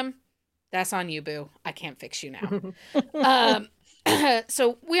sleeping on them, that's on you, boo. I can't fix you now.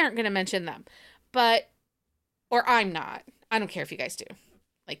 So we aren't going to mention them, or I'm not. I don't care if you guys do.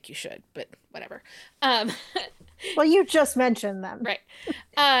 Like you should, but whatever. Well, you just mentioned them. Right.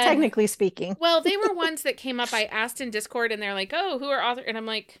 Technically speaking. Well, they were ones that came up. I asked in Discord and they're like, oh, who are authors? And I'm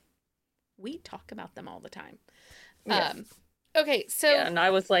like, we talk about them all the time. Yeah. Okay, so. Yeah, and I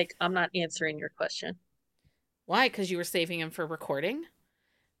was like, I'm not answering your question. Why? Because you were saving them for recording?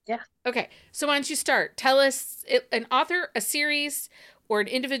 Yeah. Okay, so why don't you start? Tell us an author, a series, or an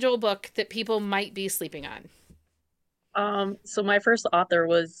individual book that people might be sleeping on. So my first author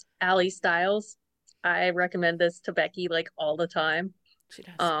was Allie Stiles. I recommend this to Becky like all the time. She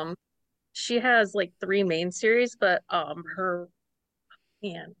does. She has like 3 main series, but I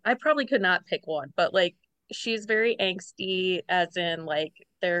probably could not pick one, but like she's very angsty, as in like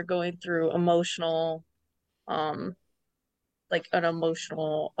they're going through emotional, like an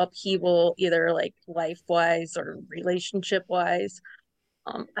emotional upheaval, either like life-wise or relationship-wise.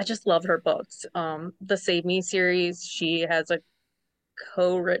 I just love her books. The Save Me series, she has a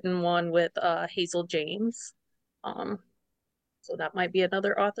co-written one with Hazel James. So that might be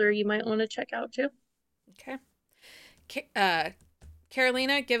another author you might want to check out too. Okay.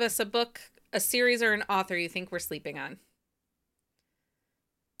 Carolina, give us a book, a series, or an author you think we're sleeping on.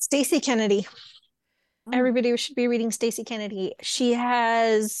 Stacey Kennedy. Everybody should be reading Stacey Kennedy. She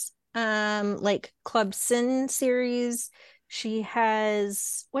has like Club Sin series. She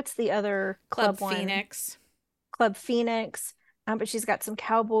has, what's the other Club club one? Phoenix. Club Phoenix. But she's got some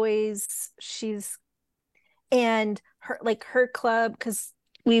cowboys. And her club, because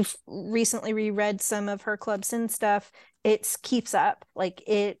we've recently reread some of her Club Sin stuff. It keeps up.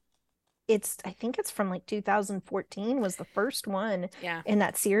 It's I think it's from like 2014 was the first one in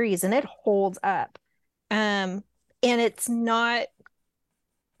that series, and it holds up. And it's not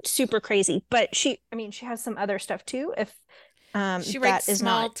super crazy, but she has some other stuff too. If she that writes is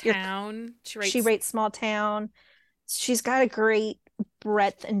small not town. She writes small town. She's got a great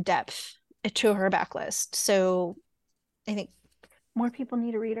breadth and depth to her backlist. So I think more people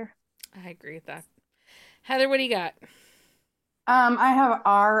need to read her. I agree with that. Heather, what do you got? I have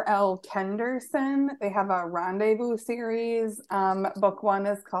R.L. Kenderson. They have a Rendezvous series. Book 1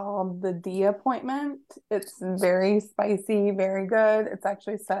 is called The D Appointment. It's very spicy, very good. It's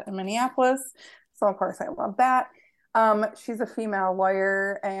actually set in Minneapolis. So of course I love that. She's a female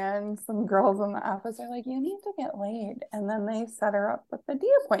lawyer, and some girls in the office are like, you need to get laid. And then they set her up with the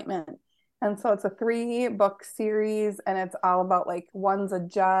D Appointment. And so it's a 3-book series, and it's all about, like, one's a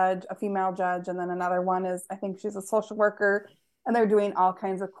judge, a female judge, and then another one is, I think she's a social worker. And they're doing all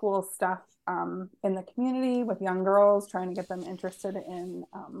kinds of cool stuff in the community with young girls, trying to get them interested in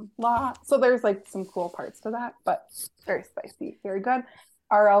law. So there's like some cool parts to that, but very spicy, very good.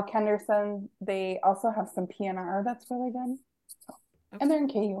 R.L. Kenderson, they also have some PNR that's really good. So, okay. And they're in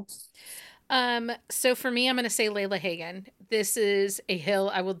KU. So for me, I'm going to say Layla Hagen. This is a hill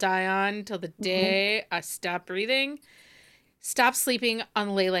I will die on till the day I stop breathing. Stop sleeping on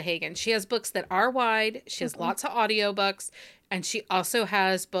Layla Hagen. She has books that are wide. She has lots of audiobooks, and she also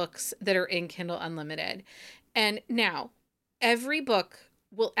has books that are in Kindle Unlimited. And now, every book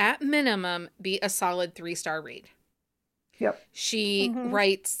will at minimum be a solid 3-star read. Yep. She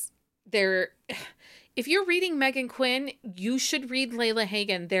writes if you're reading Megan Quinn, you should read Layla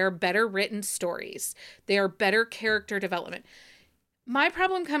Hagen. They're better written stories. They are better character development. My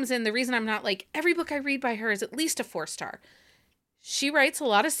problem comes in, the reason I'm not like, every book I read by her is at least a 4-star. She writes a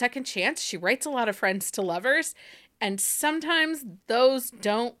lot of second chance. She writes a lot of friends to lovers. And sometimes those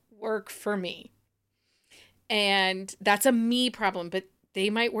don't work for me. And that's a me problem, but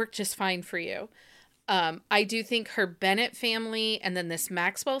they might work just fine for you. I do think her Bennett family and then this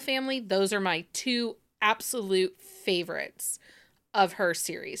Maxwell family, those are my 2 absolute favorites of her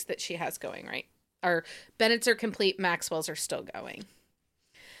series that she has going, right? Or Bennett's are complete, Maxwell's are still going.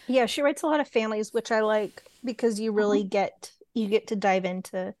 Yeah, she writes a lot of families, which I like because you really get to dive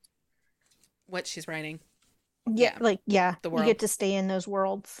into what she's writing. The world. You get to stay in those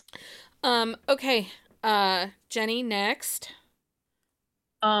worlds. Okay. Jenni, next.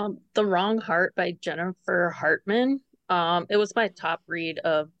 The Wrong Heart by Jennifer Hartman. It was my top read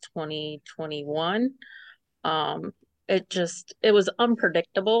of 2021. It was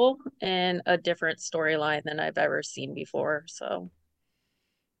unpredictable and a different storyline than I've ever seen before. So.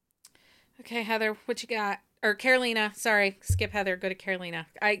 Okay, Heather, what you got? Or Carolina, sorry, skip Heather, go to Carolina.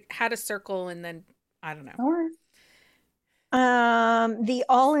 I had a circle and then, I don't know. The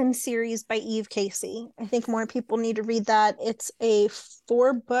All In series by Eve Casey. I think more people need to read that. It's a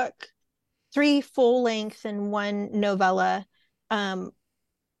 4-book, 3 full length and 1 novella.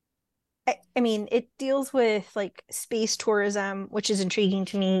 It deals with like space tourism, which is intriguing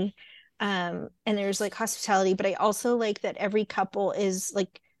to me. And there's like hospitality, but I also like that every couple is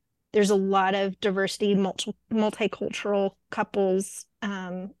like, there's a lot of diversity, multicultural couples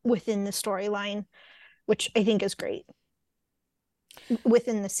within the storyline, which I think is great.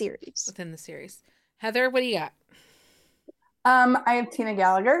 Within the series. Heather, what do you got? I have Tina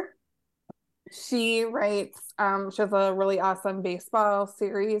Gallagher. She writes, she has a really awesome baseball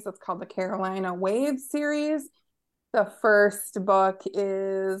series. It's called the Carolina Waves series. The first book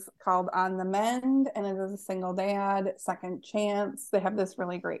is called On the Mend, and it is a single dad, second chance. They have this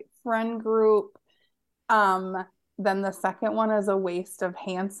really great friend group. Then the second one is A Waste of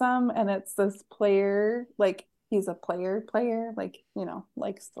Handsome, and it's this player, like he's a player, like,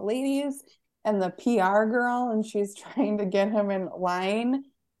 likes the ladies, and the PR girl, and she's trying to get him in line.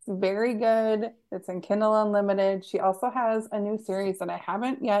 It's very good. It's in Kindle Unlimited. She also has a new series that I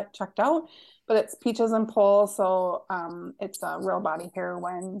haven't yet checked out, but it's Peaches and Pole. So it's a real body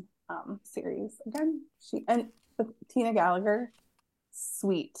heroine series. Again, Tina Gallagher,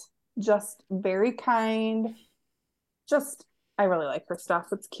 sweet, just very kind. I really like her stuff.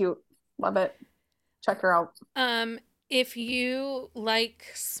 It's cute. Love it. Check her out. If you like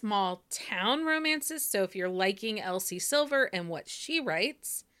small town romances, so if you're liking Elsie Silver and what she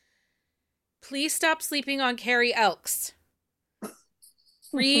writes, please stop sleeping on Carrie Elks.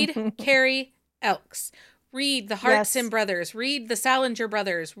 Read Carrie Elks. Read the Hartson brothers. Read the Salinger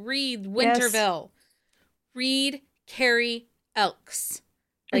brothers. Read Winterville. Read Carrie Elks.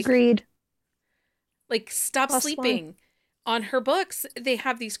 Agreed. Like, stop sleeping on her books. They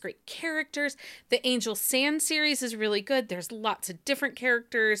have these great characters. The Angel Sand series is really good. There's lots of different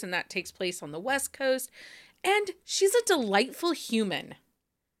characters, and that takes place on the West Coast. And she's a delightful human.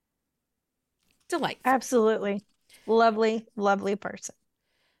 Delightful. Absolutely. Lovely, lovely person.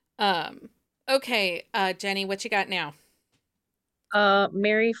 Okay, Jenny, what you got now?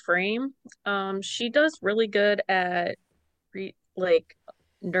 Mary Frame. She does really good at like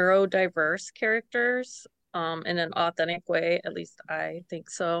neurodiverse characters in an authentic way. At least I think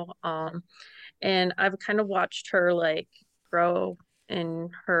so. And I've kind of watched her like grow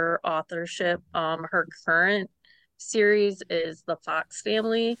in her authorship. Her current series is The Fox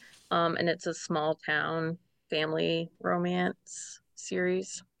Family, and it's a small town family romance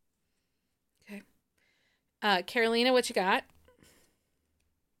series. Okay. Carolina, what you got?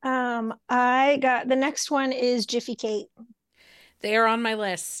 I got the next one is Jiffy Kate. They are on my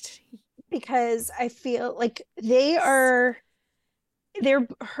list. Because I feel like their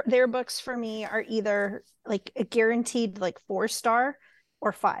books for me are either like a guaranteed like 4-star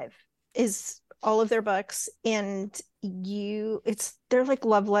or 5 is all of their books, and they're like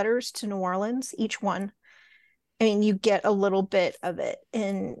love letters to New Orleans, each one. I mean, you get a little bit of it,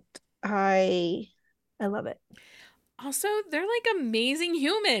 and I love it. Also, they're like amazing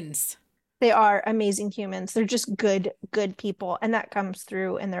humans. They are amazing humans. They're just good people, and that comes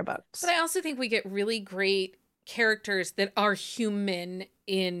through in their books. But I also think we get really great characters that are human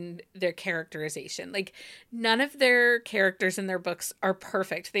in their characterization. Like, none of their characters in their books are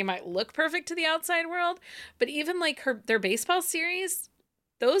perfect. They might look perfect to the outside world, but even like their baseball series,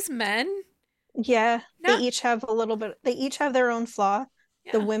 those men, they each have they each have their own flaw.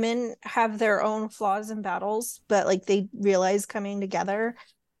 The women have their own flaws and battles, but like they realize coming together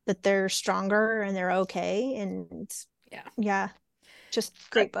that they're stronger and they're okay. And just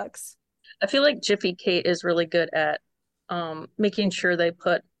great books. I feel like Jiffy Kate is really good at making sure they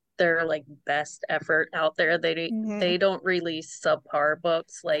put their like best effort out there. They don't release subpar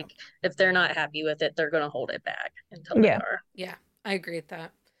books. Like if they're not happy with it, they're gonna hold it back until they are. Yeah, I agree with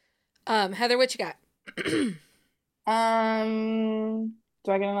that. Heather, what you got?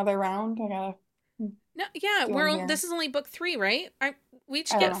 Do I get another round? No, yeah, this is only book 3, right? We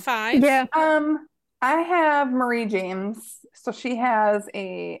each get 5. Yeah. I have Marie James. So she has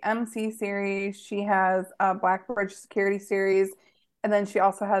a MC series, she has a Blackbridge Security series, and then she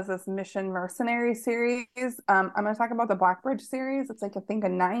also has this Mission Mercenary series. I'm going to talk about the Blackbridge series. It's like I think a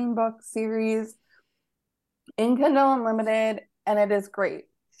 9-book series in Kindle Unlimited, and it is great.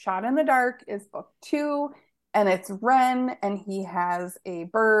 Shot in the Dark is book 2. And it's Wren, and he has a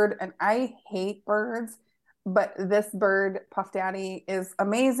bird, and I hate birds, but this bird, Puff Daddy, is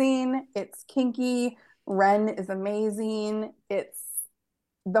amazing. It's kinky. Wren is amazing. It's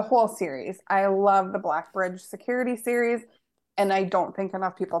the whole series. I love the Blackbridge Security series, and I don't think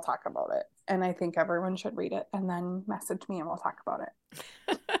enough people talk about it. And I think everyone should read it and then message me and we'll talk about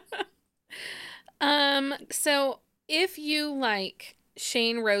it. So if you like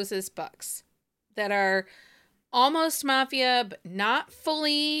Shane Rose's books that are almost mafia, but not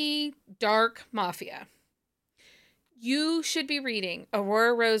fully dark mafia, you should be reading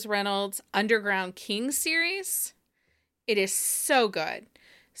Aurora Rose Reynolds' Underground King series. It is so good.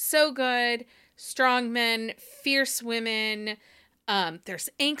 So good. Strong men, fierce women. There's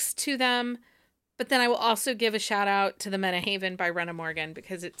angst to them. But then I will also give a shout out to The Men of Haven by Rena Morgan,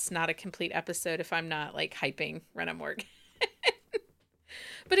 because it's not a complete episode if I'm not like hyping Rena Morgan.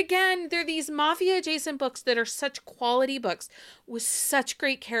 But again, they're these mafia adjacent books that are such quality books with such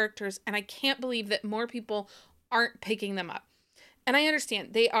great characters. And I can't believe that more people aren't picking them up. And I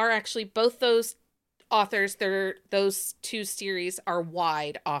understand they are actually both those authors. Those 2 series are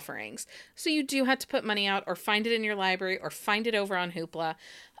wide offerings. So you do have to put money out or find it in your library or find it over on Hoopla.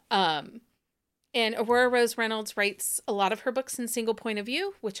 And Aurora Rose Reynolds writes a lot of her books in single point of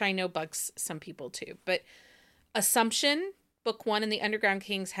view, which I know bugs some people too. But Assumption, book 1 in the Underground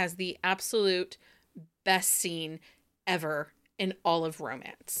Kings, has the absolute best scene ever in all of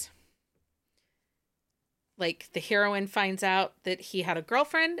romance. Like, the heroine finds out that he had a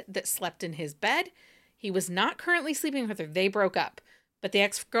girlfriend that slept in his bed. He was not currently sleeping with her. They broke up. But the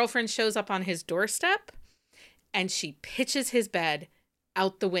ex-girlfriend shows up on his doorstep, and she pitches his bed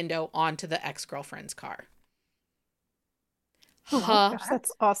out the window onto the ex-girlfriend's car. Oh my gosh,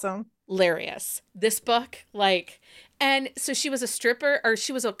 that's awesome. Hilarious. This book, and so she was a stripper, or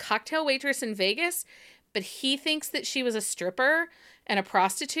she was a cocktail waitress in Vegas, but he thinks that she was a stripper and a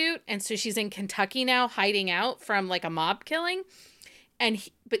prostitute. And so she's in Kentucky now, hiding out from like a mob killing.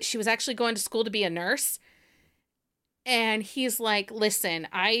 But she was actually going to school to be a nurse. And he's like, listen,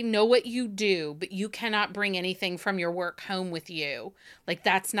 I know what you do, but you cannot bring anything from your work home with you. Like,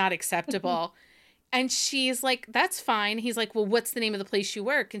 that's not acceptable. And she's like, that's fine. He's like, well, what's the name of the place you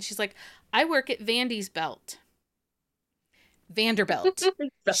work? And she's like, I work at Vanderbilt.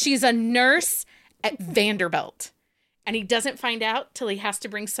 She's a nurse at Vanderbilt. And he doesn't find out till he has to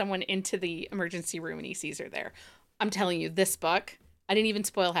bring someone into the emergency room and he sees her there. I'm telling you, this book, I didn't even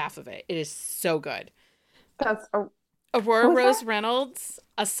spoil half of it. It is so good. That's Aurora Rose Reynolds,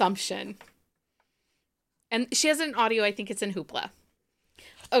 Assumption. And she has an audio, I think it's in Hoopla.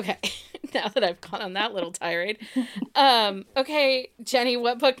 Okay, now that I've gone on that little tirade. Okay, Jenny,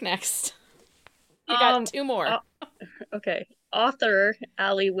 what book next? You got two more. Okay. Author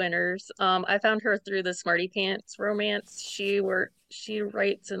Allie Winters. I found her through the Smarty Pants romance. She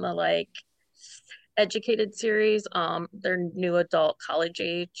writes in the like educated series, their new adult college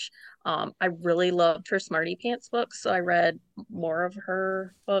age. I really loved her Smarty Pants books, so I read more of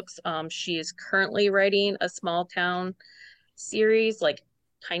her books. She is currently writing a small town series, like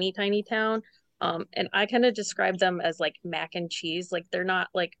tiny town. And I kind of describe them as like mac and cheese. Like they're not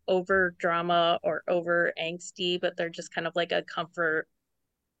like over drama or over angsty, but they're just kind of like a comfort,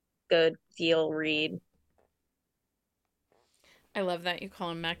 good feel read. I love that you call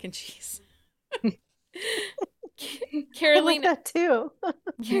them mac and cheese. Carolina. I like that too.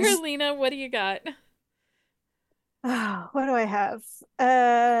 Carolina, what do you got? Oh, what do I have?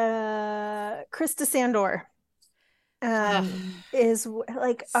 Krista Sandor. Is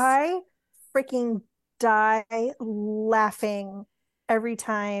like I freaking die laughing every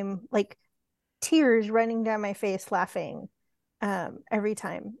time, like tears running down my face laughing every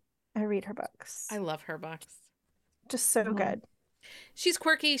time I read her books. I love her books. Just so good. She's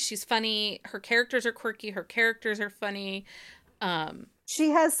quirky, she's funny, her characters are quirky, her characters are funny. She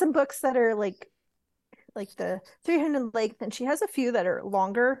has some books that are like the 300 length, and she has a few that are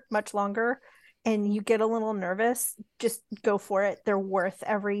longer, much longer, and you get a little nervous. Just go for it. They're worth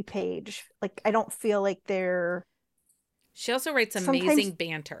every page. Like, I don't feel like they're... She also writes amazing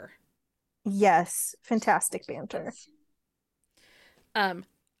banter. Yes, fantastic banter.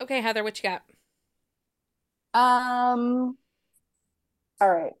 Okay, Heather, what you got? All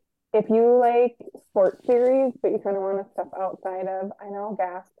right. If you like sports series, but you kind of want to step outside of, I know,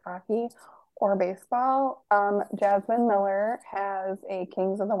 hockey, or baseball, Jasmine Miller has a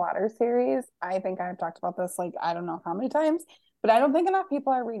Kings of the Water series. I think I've talked about this like I don't know how many times, but I don't think enough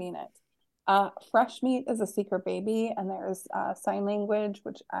people are reading it. Fresh Meat is a Secret Baby, and there's sign language,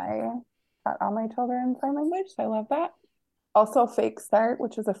 which I taught all my children sign language, so I love that. Also, Fake Start,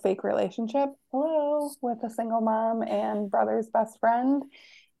 which is a fake relationship. Hello, with a single mom and brother's best friend.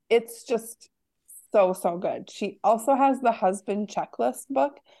 It's just so good. She also has the Husband Checklist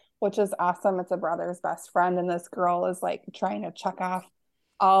book, which is awesome. It's a brother's best friend, and this girl is like trying to check off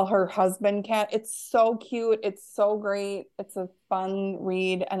all her husband It's so cute. It's so great. It's a fun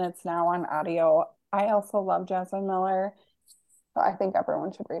read, and it's now on audio. I also love Jasmine Miller, so I think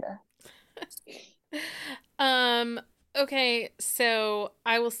everyone should read her. Okay, so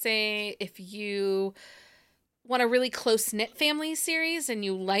I will say if you want a really close-knit family series and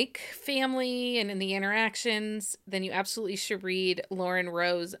you like family and in the interactions, then you absolutely should read Lauren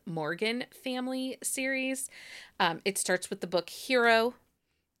Rowe's Morgan family series. It starts with the book Hero.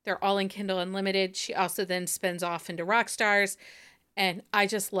 They're all in Kindle Unlimited. She also then spins off into Rockstars, and I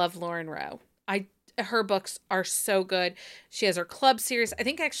just love Lauren Rowe. Her books are so good. She has her club series. I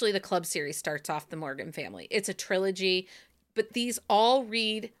think actually the club series starts off the Morgan family. It's a trilogy, but these all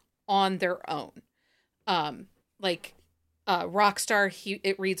read on their own. Rockstar,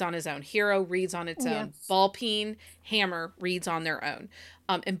 it reads on his own. Hero reads on its own. Ball Peen Hammer reads on their own.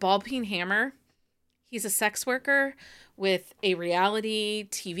 And Ball Peen Hammer, he's a sex worker with a reality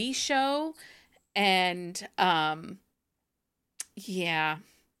TV show, and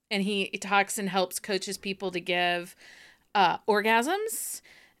and he talks and helps coaches people to give orgasms,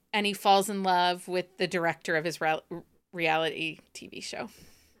 and he falls in love with the director of his reality TV show.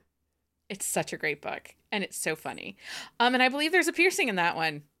 It's such a great book, and it's so funny. And I believe there's a piercing in that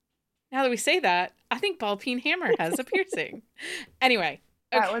one. Now that we say that, I think Ball Peen Hammer has a piercing. Anyway.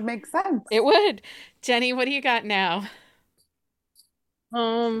 Okay. That would make sense. It would. Jenny, what do you got now?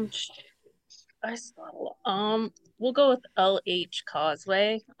 We'll go with L.H.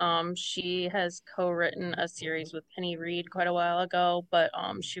 Causeway. She has co-written a series with Penny Reed quite a while ago, but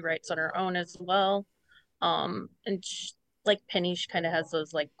she writes on her own as well. And like Penny, she kind of has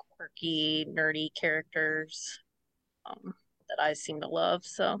those like quirky, nerdy characters that I seem to love.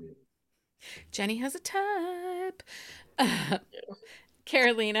 So Jenni has a type.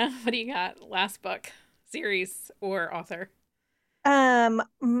 Carolina, what do you got? Last book, series, or author?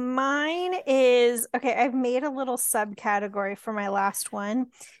 Mine is okay. I've made a little subcategory for my last one,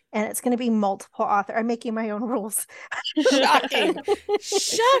 and it's going to be multiple author. I'm making my own rules. Shocking. I've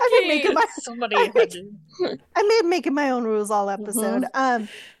been making my somebody had to. I may be making my own rules all episode.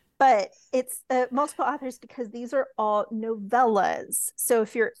 But it's multiple authors because these are all novellas. So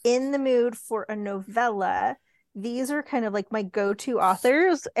if you're in the mood for a novella, these are kind of like my go-to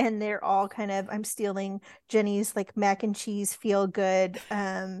authors, and they're all kind of, I'm stealing Jenni's like mac and cheese feel good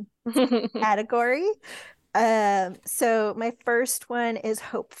category. So my first one is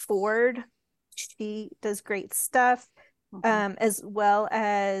Hope Ford. She does great stuff, as well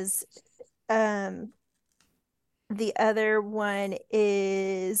as the other one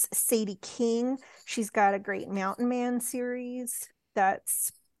is Sadie King. She's got a great Mountain Man series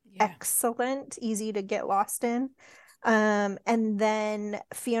that's excellent, easy to get lost in. And then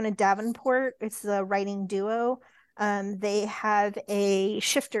Fiona Davenport, it's a writing duo. They have a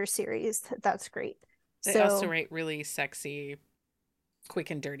Shifter series that's great. They also write really sexy, quick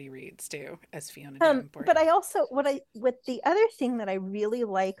and dirty reads too, as Fiona Davenport. But I also, with the other thing that I really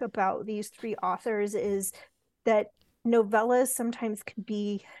like about these three authors is that novellas sometimes can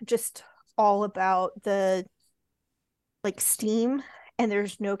be just all about the like steam, and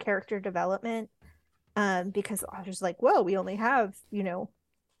there's no character development, because the author's like, whoa, we only have,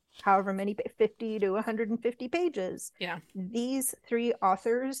 however many, 50 to 150 pages. Yeah. These three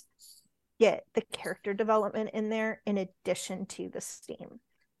authors get the character development in there in addition to the steam.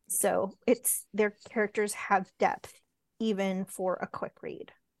 So their characters have depth even for a quick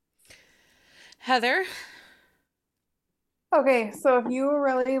read. Heather? Okay, so if you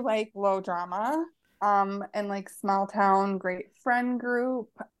really like low drama, and like small town, great friend group,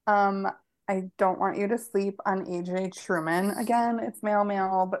 I don't want you to sleep on AJ Truman. Again, it's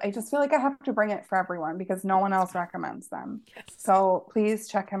male, but I just feel like I have to bring it for everyone because no one else recommends them. Yes. So please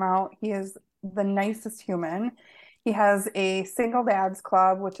check him out. He is the nicest human. He has a Single Dads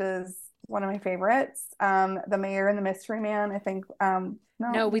Club, which is one of my favorites. The Mayor and the Mystery Man, I think.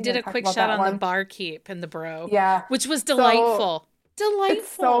 No, we did a quick shot on the barkeep and the bro. Yeah. Which was delightful.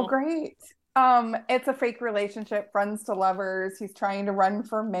 It's so great. It's a fake relationship, friends to lovers. He's trying to run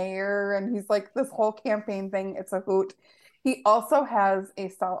for mayor, and he's like this whole campaign thing. It's a hoot. He also has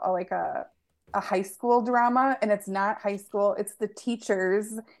a high school drama, and it's not high school. It's the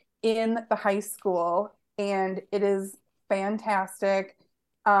teachers in the high school, and it is fantastic.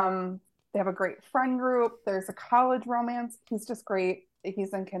 They have a great friend group. There's a college romance. He's just great.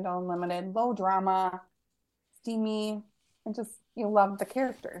 He's in Kindle Unlimited, low drama, steamy, and just, you love the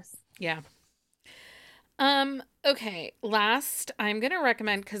characters. Yeah. Okay, last I'm going to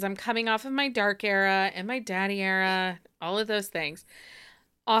recommend, because I'm coming off of my dark era and my daddy era, all of those things.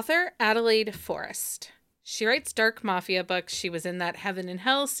 Author Adelaide Forrest. She writes dark mafia books. She was in that Heaven and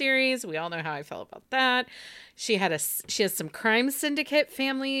Hell series. We all know how I felt about that. She has some Crime Syndicate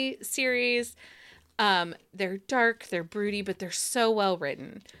family series. They're dark, they're broody, but they're so well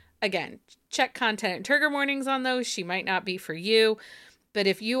written. Again, check content and trigger warnings on those. She might not be for you. But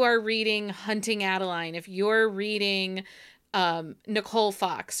if you are reading Hunting Adeline, if you're reading Nicole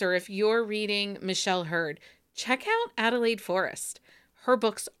Fox, or if you're reading Michelle Hurd, check out Adelaide Forrest. Her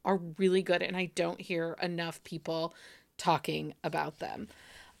books are really good, and I don't hear enough people talking about them.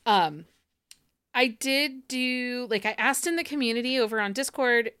 I did do, I asked in the community over on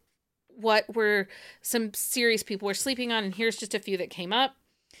Discord what were some series people were sleeping on, and here's just a few that came up.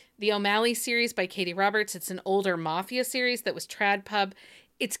 The O'Malley series by Katie Roberts. It's an older mafia series that was Trad Pub.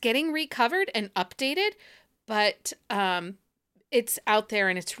 It's getting recovered and updated, but it's out there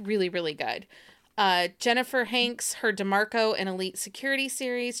and it's really, really good. Jennifer Hanks, her DeMarco and Elite Security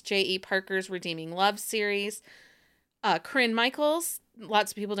series. J.E. Parker's Redeeming Love series. Corinne Michaels.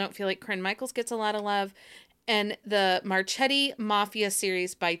 Lots of people don't feel like Corinne Michaels gets a lot of love. And the Marchetti Mafia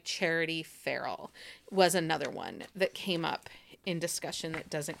series by Charity Farrell was another one that came up in discussion that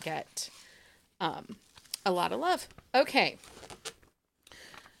doesn't get a lot of love. Okay.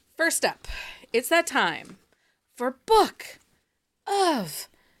 First up, it's that time for Book of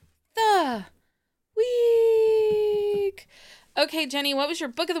the Week. Okay, Jenni, what was your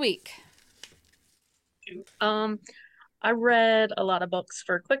book of the week? I read a lot of books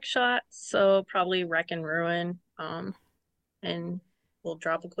for Quick Shot, so probably Wreck and Ruin. And we'll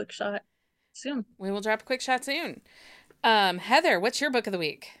drop a quick shot soon. We will drop a quick shot soon. Heather, what's your book of the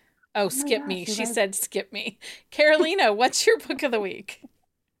week? Oh, skip me. She said skip me. Carolina, what's your book of the week?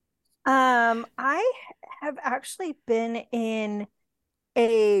 I have actually been in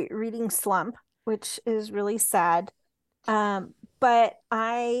a reading slump, which is really sad. But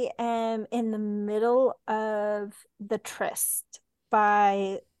I am in the middle of The Tryst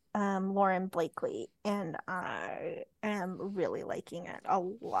by Lauren Blakely, and I am really liking it a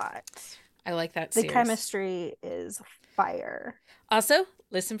lot. I like that The series. chemistry is fire. Also,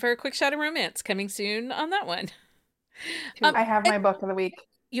 listen for a quick shot of romance coming soon on that one. I have my book of the week.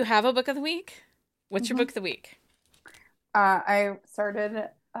 You have a book of the week? What's your book of the week? I started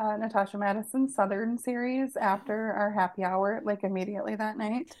Natasha Madison's Southern series after our happy hour, like immediately that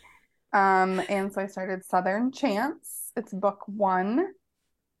night. And so I started Southern Chance. It's book 1.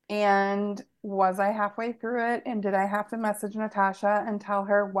 And was I halfway through it? And did I have to message Natasha and tell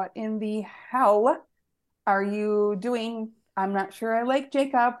her, what in the hell are you doing? I'm not sure I like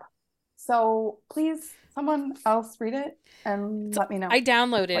Jacob. So please, someone else read it and let me know. I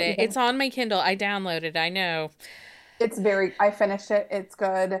downloaded what you it. think. It's on my Kindle. I downloaded it. I know. I finished it. It's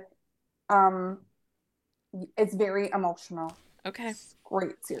good. It's very emotional. Okay. It's a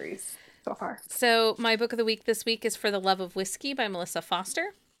great series so far. So my book of the week this week is For the Love of Whiskey by Melissa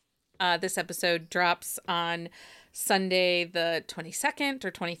Foster. This episode drops on Sunday the 22nd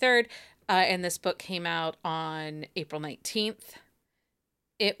or 23rd, and this book came out on April 19th.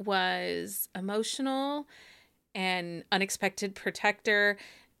 It was emotional and unexpected protector.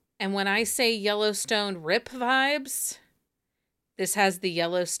 And when I say Yellowstone Rip vibes, this has the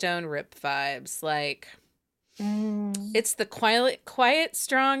Yellowstone Rip vibes. Like, it's the quiet,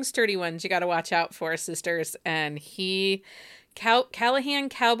 strong, sturdy ones you got to watch out for, sisters. And Callahan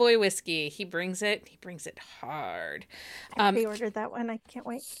Cowboy Whiskey, he brings it hard. I pre-ordered that one. I can't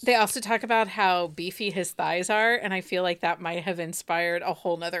wait. They also talk about how beefy his thighs are, and I feel like that might have inspired a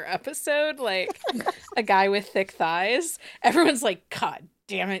whole nother episode, like a guy with thick thighs. Everyone's like, God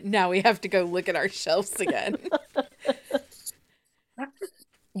damn it, now we have to go look at our shelves again.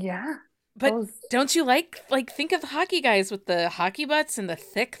 Yeah. But don't you like think of the hockey guys with the hockey butts and the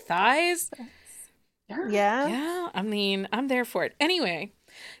thick thighs? Yeah. Yeah, I mean, I'm there for it. Anyway,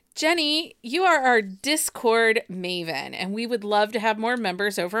 Jenni, you are our Discord maven, and we would love to have more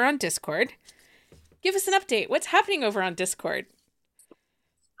members over on Discord. Give us an update. What's happening over on Discord?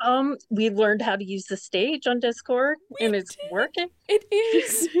 We learned how to use the stage on Discord, and it's working. It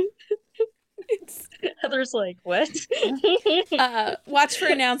is. Heather's like, what? Watch for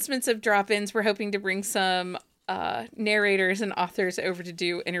announcements of drop-ins. We're hoping to bring some narrators and authors over to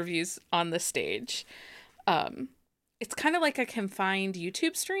do interviews on the stage. It's kind of like a confined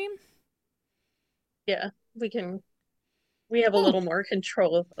YouTube stream. Yeah, we have a little more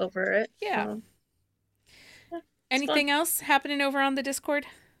control over it. Yeah. Anything else happening over on the Discord?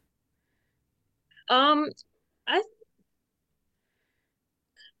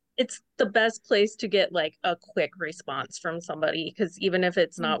 It's the best place to get like a quick response from somebody, because even if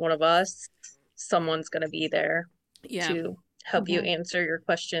it's not one of us, someone's going to be there to help you answer your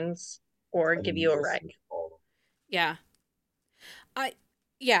questions or give you a rec. Yeah.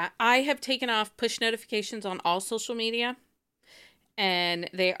 I have taken off push notifications on all social media, and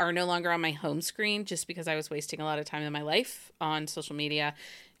they are no longer on my home screen just because I was wasting a lot of time in my life on social media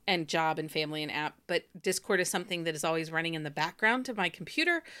and job and family and app. But Discord is something that is always running in the background of my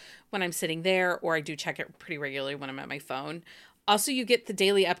computer when I'm sitting there, or I do check it pretty regularly when I'm at my phone. Also, you get the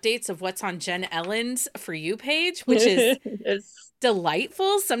daily updates of what's on Jen Ellen's For You page, which is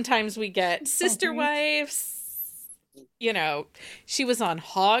delightful. Sometimes we get sister wives. You know, she was on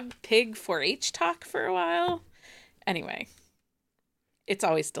Hog Pig 4-H Talk for a while. Anyway, it's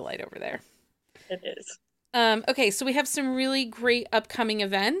always delight over there. It is. Okay, so we have some really great upcoming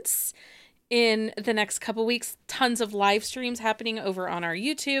events in the next couple weeks. Tons of live streams happening over on our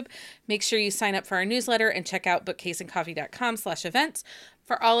YouTube. Make sure you sign up for our newsletter and check out bookcaseandcoffee.com/events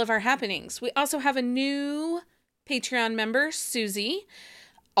for all of our happenings. We also have a new Patreon member, Susie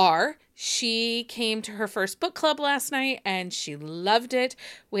R. She came to her first book club last night and she loved it.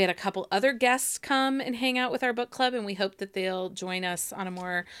 We had a couple other guests come and hang out with our book club, and we hope that they'll join us on a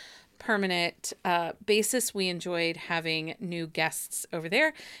more permanent basis. We enjoyed having new guests over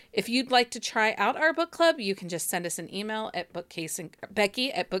there. If you'd like to try out our book club, you can just send us an email at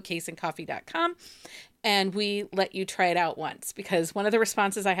Becky@bookcaseandcoffee.com, and we let you try it out once, because one of the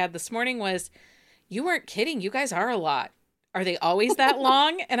responses I had this morning was, you weren't kidding, you guys are a lot. Are they always that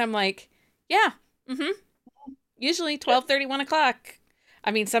long? And I'm like, yeah, usually 12:30, 1 o'clock.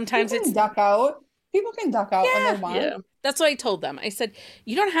 I mean, sometimes it's duck out. People can duck out when they want. Yeah. That's what I told them. I said,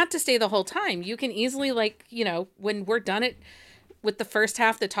 you don't have to stay the whole time. You can easily, like, you know, when we're done with the first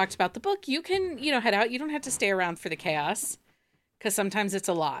half that talks about the book, you can, you know, head out. You don't have to stay around for the chaos, because sometimes it's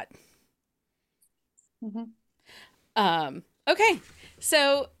a lot. Okay,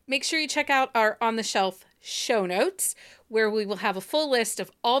 so make sure you check out our On the Shelf show notes, where we will have a full list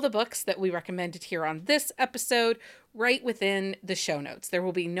of all the books that we recommended here on this episode right within the show notes. There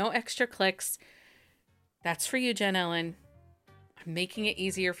will be no extra clicks. That's for you, Jen Ellen. I'm making it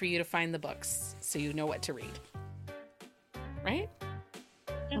easier for you to find the books so you know what to read. Right?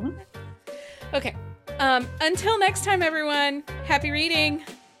 Mhm. Okay. Until next time, everyone, happy reading.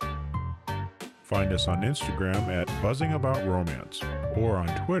 Find us on Instagram at Buzzing About Romance or on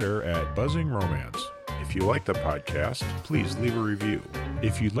Twitter at Buzzing Romance. If you like the podcast, please leave a review.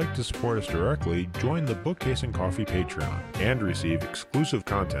 If you'd like to support us directly, join the Bookcase and Coffee Patreon and receive exclusive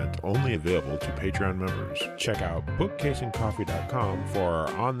content only available to Patreon members. Check out bookcaseandcoffee.com for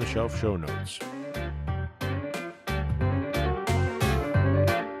our on-the-shelf show notes.